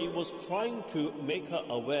one way, it was trying to make her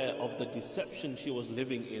aware of the deception she was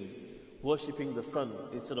living in, worshipping the sun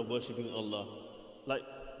instead of worshipping Allah.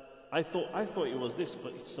 I thought it was this,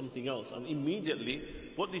 but it's something else. And immediately,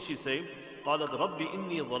 what did she say? قالت رب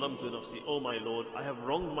إني ظلمت نفسي. Oh my Lord, I have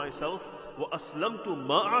wronged myself. وأسلمت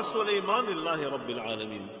مع سليمان لله رب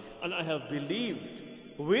العالمين. And I have believed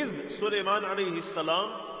with Sulaiman alayhi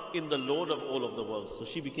salam in the Lord of all of the world. So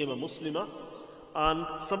she became a Muslimah. And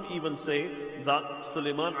some even say that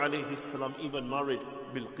Sulaiman alayhi salam even married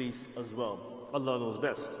Bilqis as well. Allah knows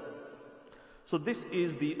best. So this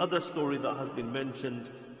is the other story that has been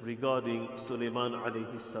mentioned regarding Sulaiman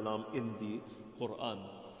alayhi salam in the Quran.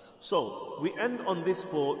 So we end on this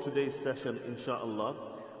for today's session, inshallah.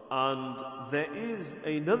 And there is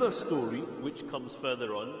another story which comes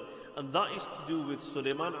further on, and that is to do with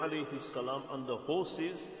Sulaiman alayhi salam and the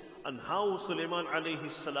horses, and how Sulaiman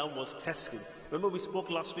alayhi salam was tested. Remember we spoke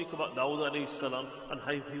last week about Dawud alayhi salam and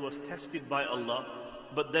how he was tested by Allah.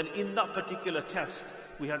 But then in that particular test,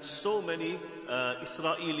 we had so many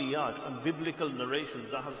Israeliyat and biblical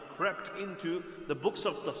narrations that has crept into the books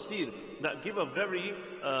of tafsir that give a very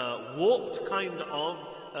warped kind of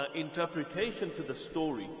interpretation to the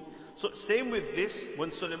story. So same with this,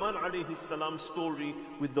 when Sulaiman alayhi salam's story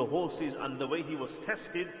with the horses and the way he was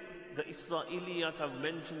tested, the Israeliyat have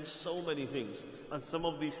mentioned so many things, and some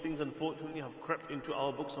of these things unfortunately have crept into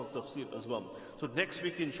our books of tafsir as well. So next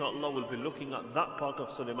week inshallah we'll be looking at that part of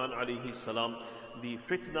Sulaiman alayhi salam, the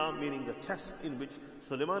fitna, meaning the test in which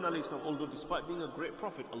Sulaiman alayhi salam, although despite being a great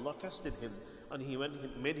prophet, Allah tested him and he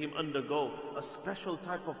made him undergo a special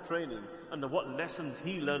type of training, and what lessons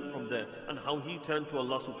he learned from there and how he turned to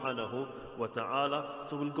Allah subhanahu wa ta'ala.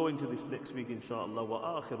 So we'll go into this next week inshallah.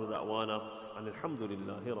 Wa akhiru da'wana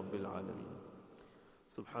alhamdulillahi rabbil alameen.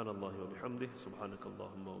 Subhanallah wa bihamdih,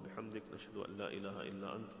 subhanakallahumma wa bihamdik, nashhadu an la ilaha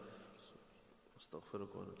illa ant,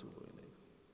 astaghfiruka wa natubu ilayk.